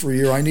away for a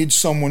year. I need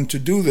someone to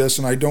do this,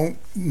 and I don't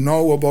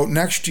know about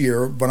next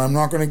year, but I'm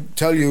not going to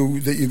tell you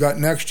that you got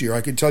next year.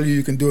 I can tell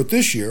you can do it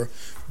this year,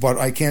 but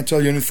I can't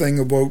tell you anything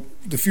about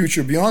the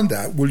future beyond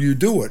that. Will you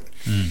do it?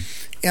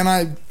 And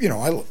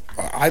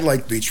I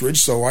like Beech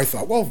Ridge, so I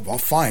thought, well,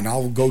 fine,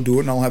 I'll go do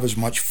it, and I'll have as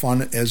much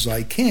fun as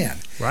I can.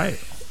 Right.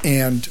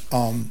 And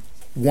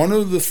one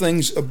of the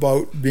things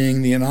about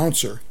being the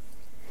announcer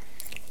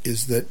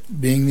is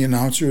that being the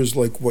announcer is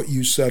like what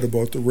you said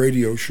about the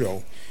radio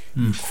show.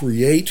 You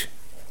create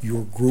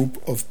your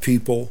group of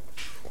people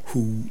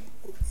who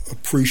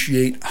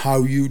appreciate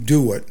how you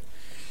do it.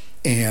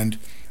 And,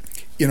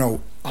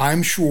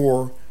 I'm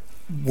sure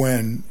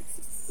when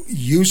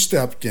you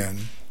stepped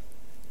in,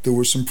 there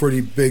were some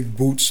pretty big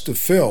boots to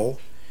fill.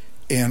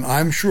 And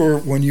I'm sure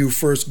when you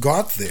first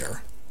got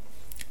there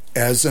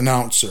as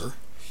announcer,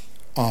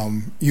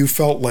 you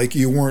felt like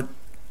you weren't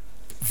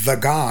the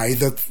guy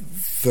that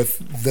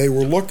they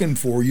were looking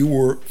for. You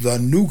were the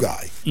new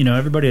guy.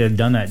 Everybody that had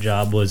done that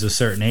job was a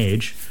certain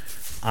age.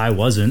 I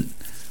wasn't.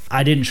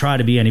 I didn't try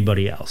to be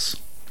anybody else.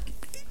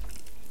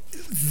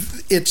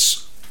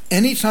 It's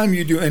anytime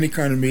you do any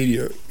kind of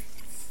media,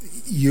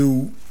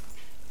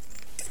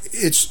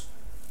 it's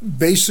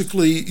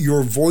basically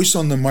your voice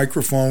on the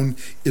microphone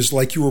is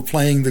like you were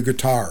playing the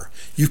guitar.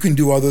 You can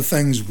do other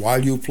things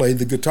while you play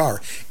the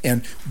guitar.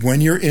 And when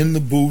you're in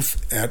the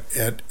booth at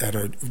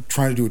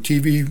trying to do a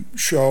TV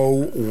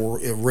show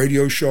or a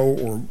radio show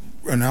or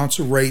announce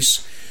a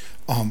race,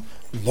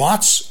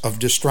 lots of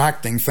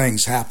distracting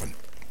things happen.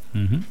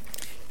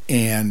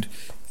 And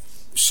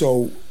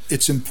so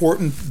it's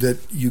important that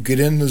you get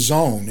in the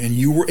zone, and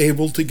you were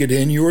able to get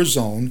in your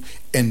zone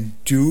and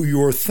do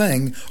your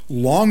thing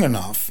long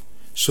enough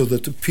so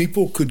that the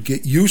people could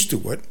get used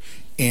to it.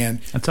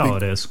 And that's all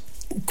it is.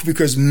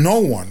 Because no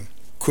one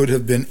could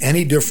have been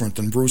any different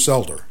than Bruce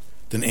Elder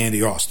than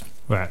Andy Austin.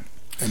 Right.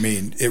 I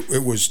mean,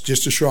 it was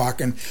just a shock.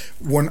 And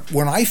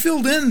when I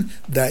filled in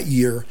that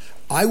year,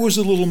 I was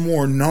a little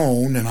more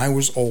known and I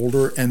was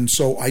older, and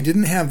so I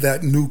didn't have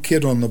that new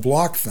kid on the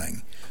block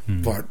thing.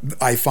 But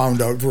I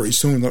found out very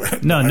soon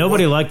that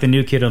nobody liked the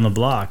new kid on the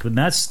block, but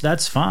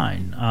that's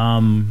fine.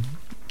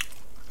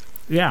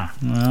 Yeah,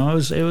 well,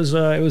 it was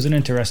an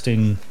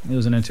interesting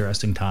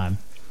time.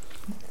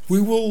 We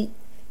will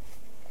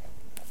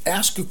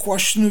ask a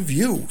question of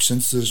you,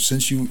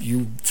 since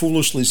you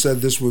foolishly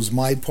said this was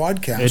my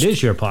podcast. It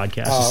is your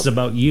podcast. This is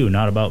about you,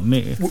 not about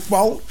me.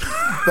 Well,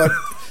 but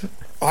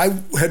I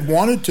had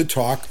wanted to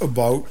talk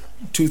about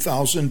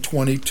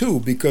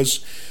 2022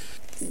 because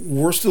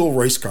we're still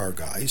race car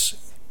guys.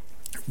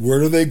 Where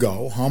do they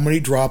go? How many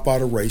drop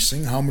out of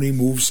racing? How many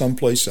move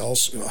someplace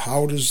else?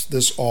 How does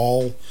this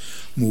all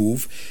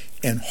move?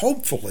 And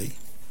hopefully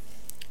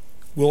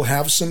we'll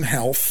have some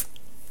health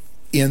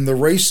in the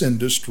race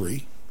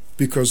industry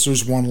because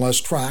there's one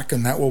less track,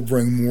 and that will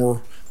bring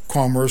more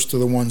commerce to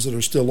the ones that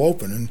are still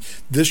open. And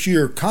this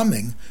year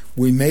coming,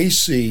 we may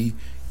see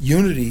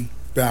Unity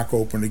back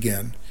open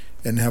again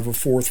and have a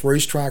fourth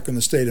racetrack in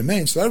the state of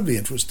Maine. So that would be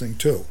interesting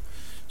too.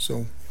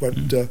 So, but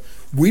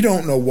we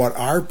don't know what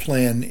our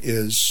plan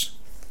is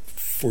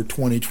for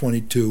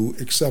 2022,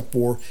 except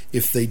for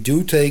if they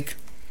do take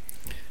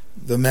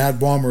the Mad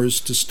Bombers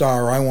to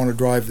Star, I want to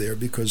drive there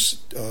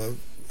because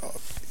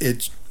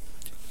it's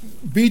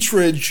Beech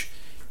Ridge.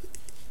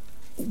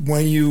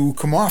 When you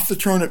come off the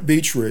turn at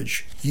Beech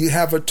Ridge, you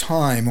have a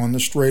time on the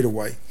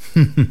straightaway.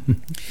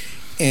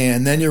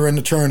 and then you're in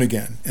the turn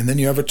again, and then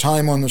you have a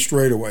time on the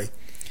straightaway.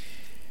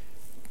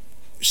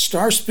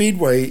 Star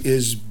Speedway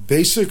is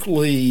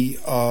basically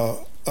a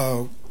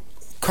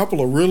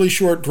couple of really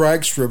short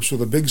drag strips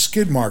with a big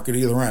skid mark at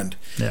either end.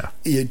 Yeah.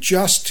 It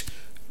just,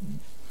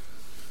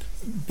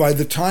 by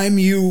the time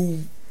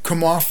you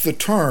come off the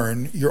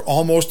turn, you're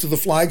almost to the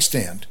flag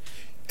stand.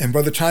 And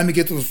by the time you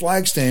get to the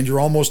flag stand, you're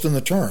almost in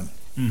the turn.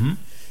 Mm-hmm.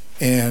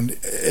 And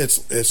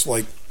it's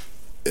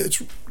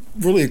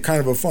really a kind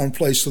of a fun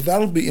place. So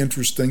that'll be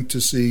interesting to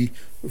see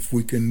if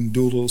we can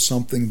do a little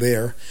something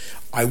there.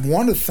 I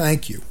want to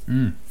thank you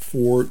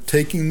for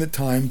taking the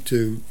time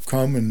to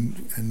come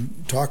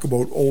and talk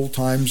about old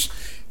times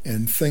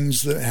and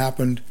things that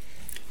happened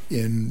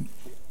in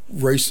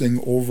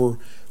racing over,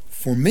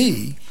 for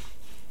me,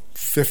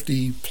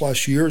 50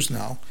 plus years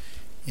now.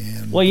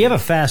 And well, you have a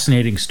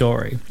fascinating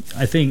story.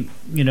 I think,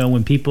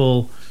 when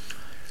people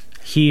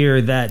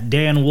hear that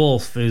Dan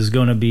Wolf is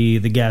going to be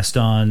the guest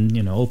on,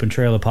 Open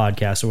Trailer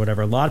Podcast or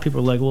whatever, a lot of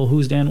people are like, well,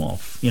 who's Dan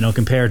Wolf?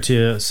 Compared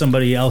to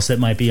somebody else that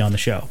might be on the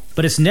show.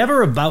 But it's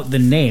never about the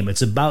name.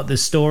 It's about the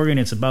story and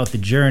it's about the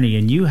journey.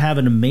 And you have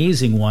an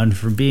amazing one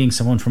for being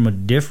someone from a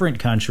different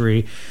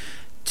country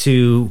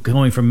to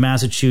going from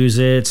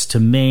Massachusetts to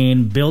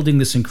Maine, building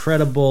this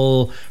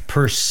incredible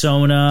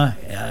persona,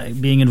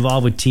 being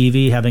involved with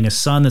TV, having a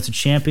son that's a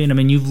champion. I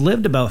mean, you've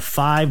lived about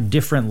 5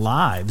 different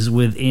lives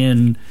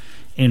in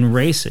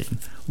racing.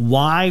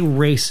 Why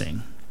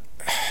racing?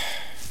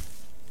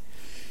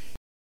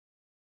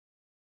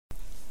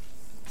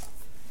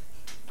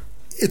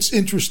 It's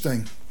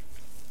interesting.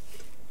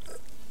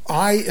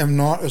 I am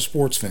not a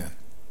sports fan.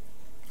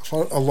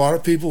 A lot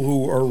of people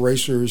who are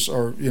racers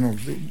are,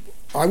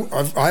 I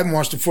haven't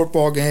watched a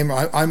football game.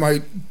 I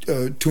might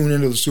tune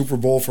into the Super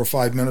Bowl for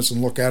 5 minutes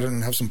and look at it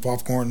and have some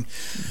popcorn.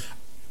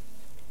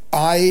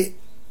 I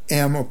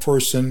am a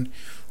person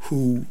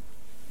who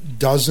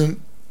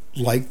doesn't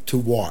like to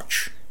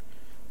watch.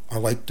 I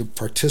like to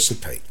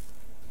participate.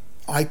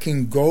 I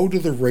can go to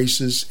the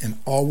races and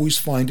always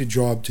find a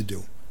job to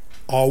do,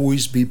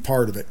 always be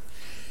part of it.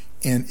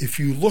 And if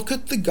you look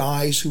at the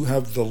guys who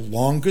have the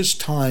longest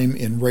time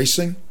in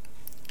racing,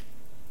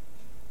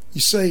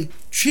 you say,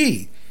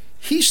 gee,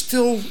 he's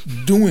still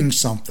doing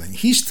something.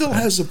 He still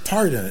has a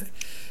part in it.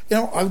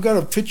 I've got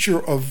a picture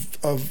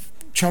of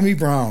Chummy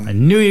Brown. I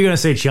knew you were going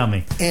to say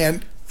Chummy.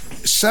 And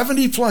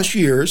 70 plus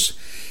years,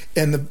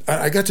 and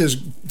I got this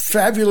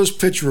fabulous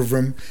picture of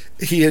him.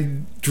 He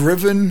had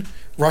driven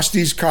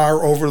Rusty's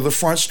car over to the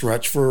front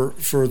stretch for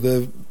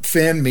the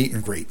fan meet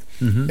and greet.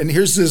 Mm-hmm. And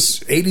here's this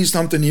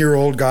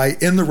 80-something-year-old guy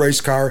in the race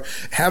car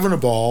having a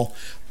ball.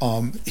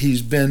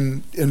 He's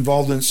been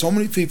involved in so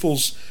many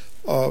people's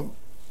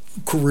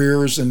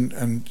careers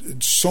and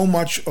so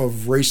much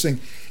of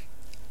racing.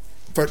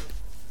 But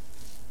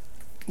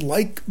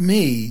like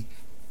me,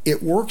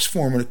 it works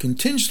for him, and it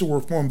continues to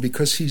work for him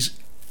because he's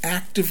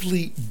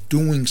actively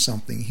doing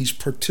something. He's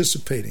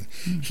participating.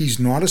 He's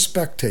not a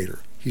spectator.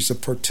 He's a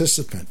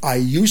participant. I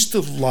used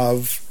to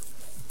love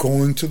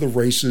going to the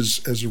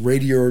races as a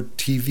radio or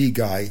TV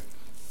guy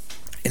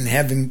and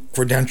having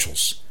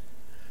credentials,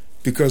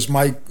 because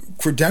my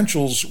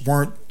credentials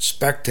weren't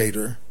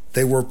spectator.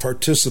 They were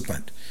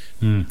participant.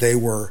 They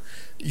were,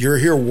 you're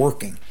here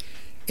working.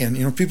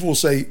 And, people will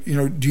say,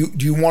 do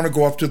you want to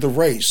go up to the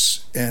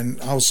race? And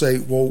I'll say,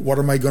 well, what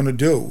am I going to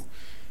do?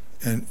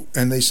 And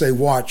they say,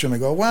 watch. And I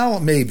go, well,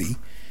 maybe.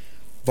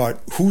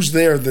 But who's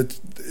there that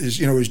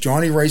is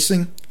Johnny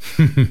racing?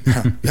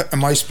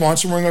 Am I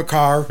sponsoring a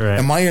car? Right.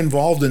 Am I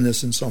involved in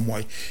this in some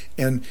way?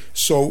 And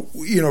so,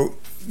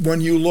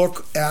 when you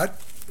look at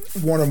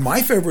one of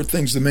my favorite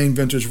things, the Maine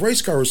Vintage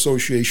Race Car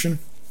Association,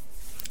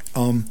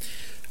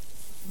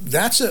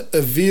 that's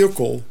a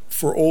vehicle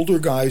for older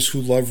guys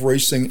who love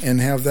racing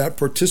and have that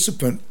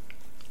participant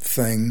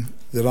thing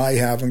that I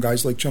have and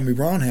guys like Chummy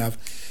Brown have,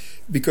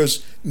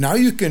 because now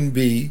you can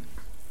be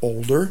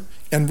older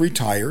and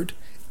retired,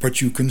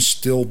 but you can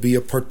still be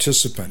a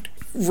participant.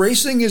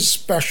 Racing is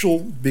special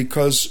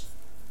because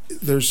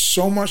there's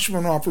so much of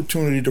an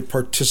opportunity to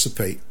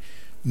participate,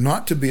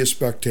 not to be a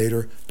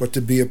spectator, but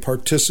to be a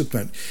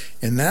participant.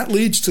 And that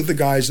leads to the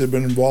guys that have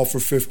been involved for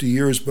 50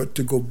 years, but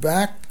to go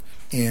back,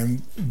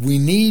 and we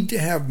need to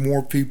have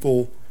more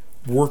people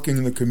working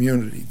in the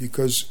community,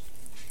 because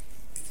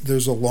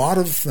there's a lot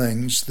of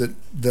things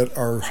that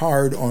are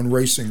hard on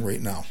racing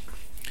right now.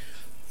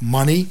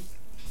 Money,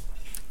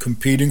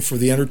 competing for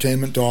the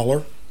entertainment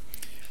dollar,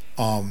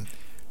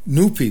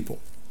 new people.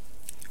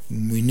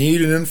 We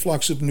need an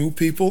influx of new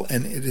people,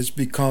 and it has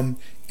become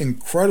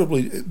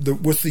incredibly,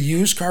 with the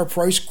used car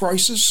price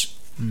crisis,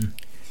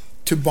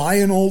 to buy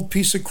an old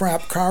piece of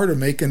crap car to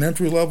make an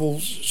entry-level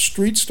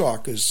street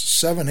stock is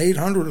 $700,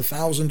 $800,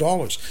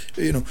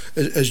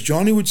 $1,000. As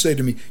Johnny would say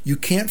to me, you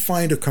can't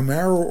find a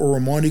Camaro or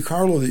a Monte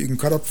Carlo that you can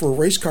cut up for a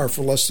race car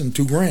for less than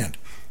 $2,000.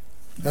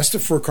 That's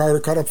for a car to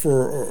cut up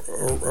for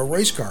a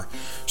race car.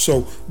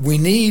 So we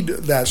need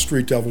that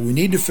street level. We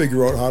need to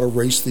figure out how to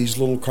race these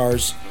little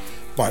cars,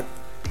 but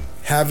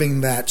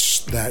having that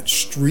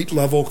street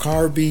level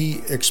car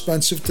be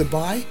expensive to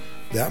buy,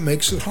 that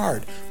makes it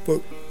hard.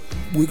 But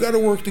We got to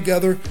work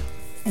together.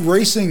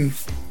 Racing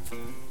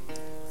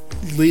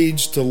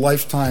leads to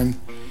lifetime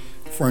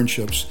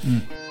friendships.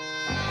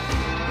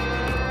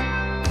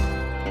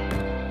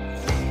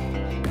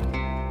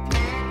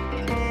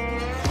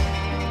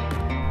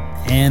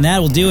 And that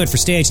will do it for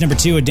stage number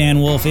 2 of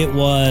Dan Wolf. It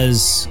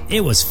was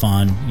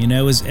fun. You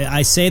know,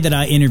 I say that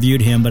I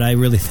interviewed him, but I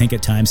really think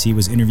at times he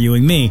was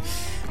interviewing me.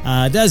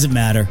 Doesn't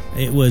matter.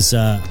 It was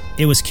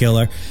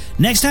killer.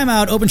 Next time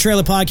out, Open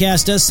Trailer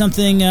Podcast does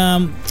something.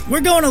 We're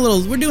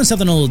doing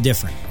something a little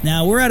different.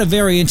 Now, we're at a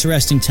very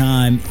interesting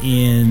time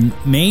in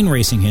Maine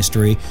racing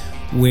history,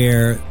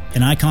 where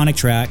an iconic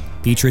track,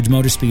 Beech Ridge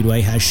Motor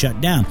Speedway, has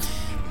shut down.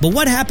 But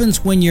what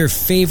happens when your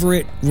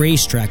favorite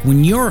racetrack,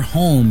 when your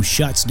home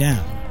shuts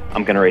down?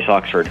 I'm going to race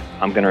Oxford.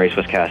 I'm going to race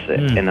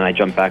Wiscasset. And then I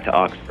jump back to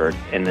Oxford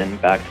and then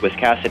back to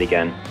Wiscasset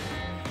again.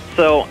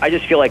 So I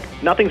just feel like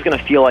nothing's going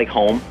to feel like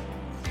home.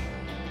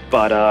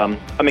 But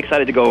I'm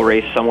excited to go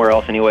race somewhere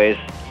else anyways.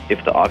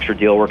 If the Oxford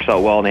deal works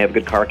out well and they have a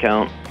good car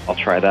count, I'll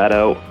try that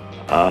out.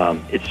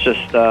 It's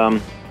just, I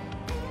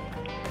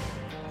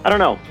don't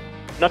know.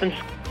 Nothing's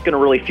going to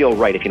really feel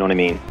right, if you know what I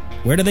mean.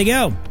 Where do they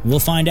go? We'll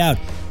find out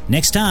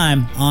next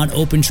time on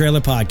Open Trailer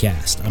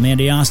Podcast. I'm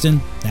Andy Austin.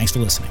 Thanks for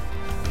listening.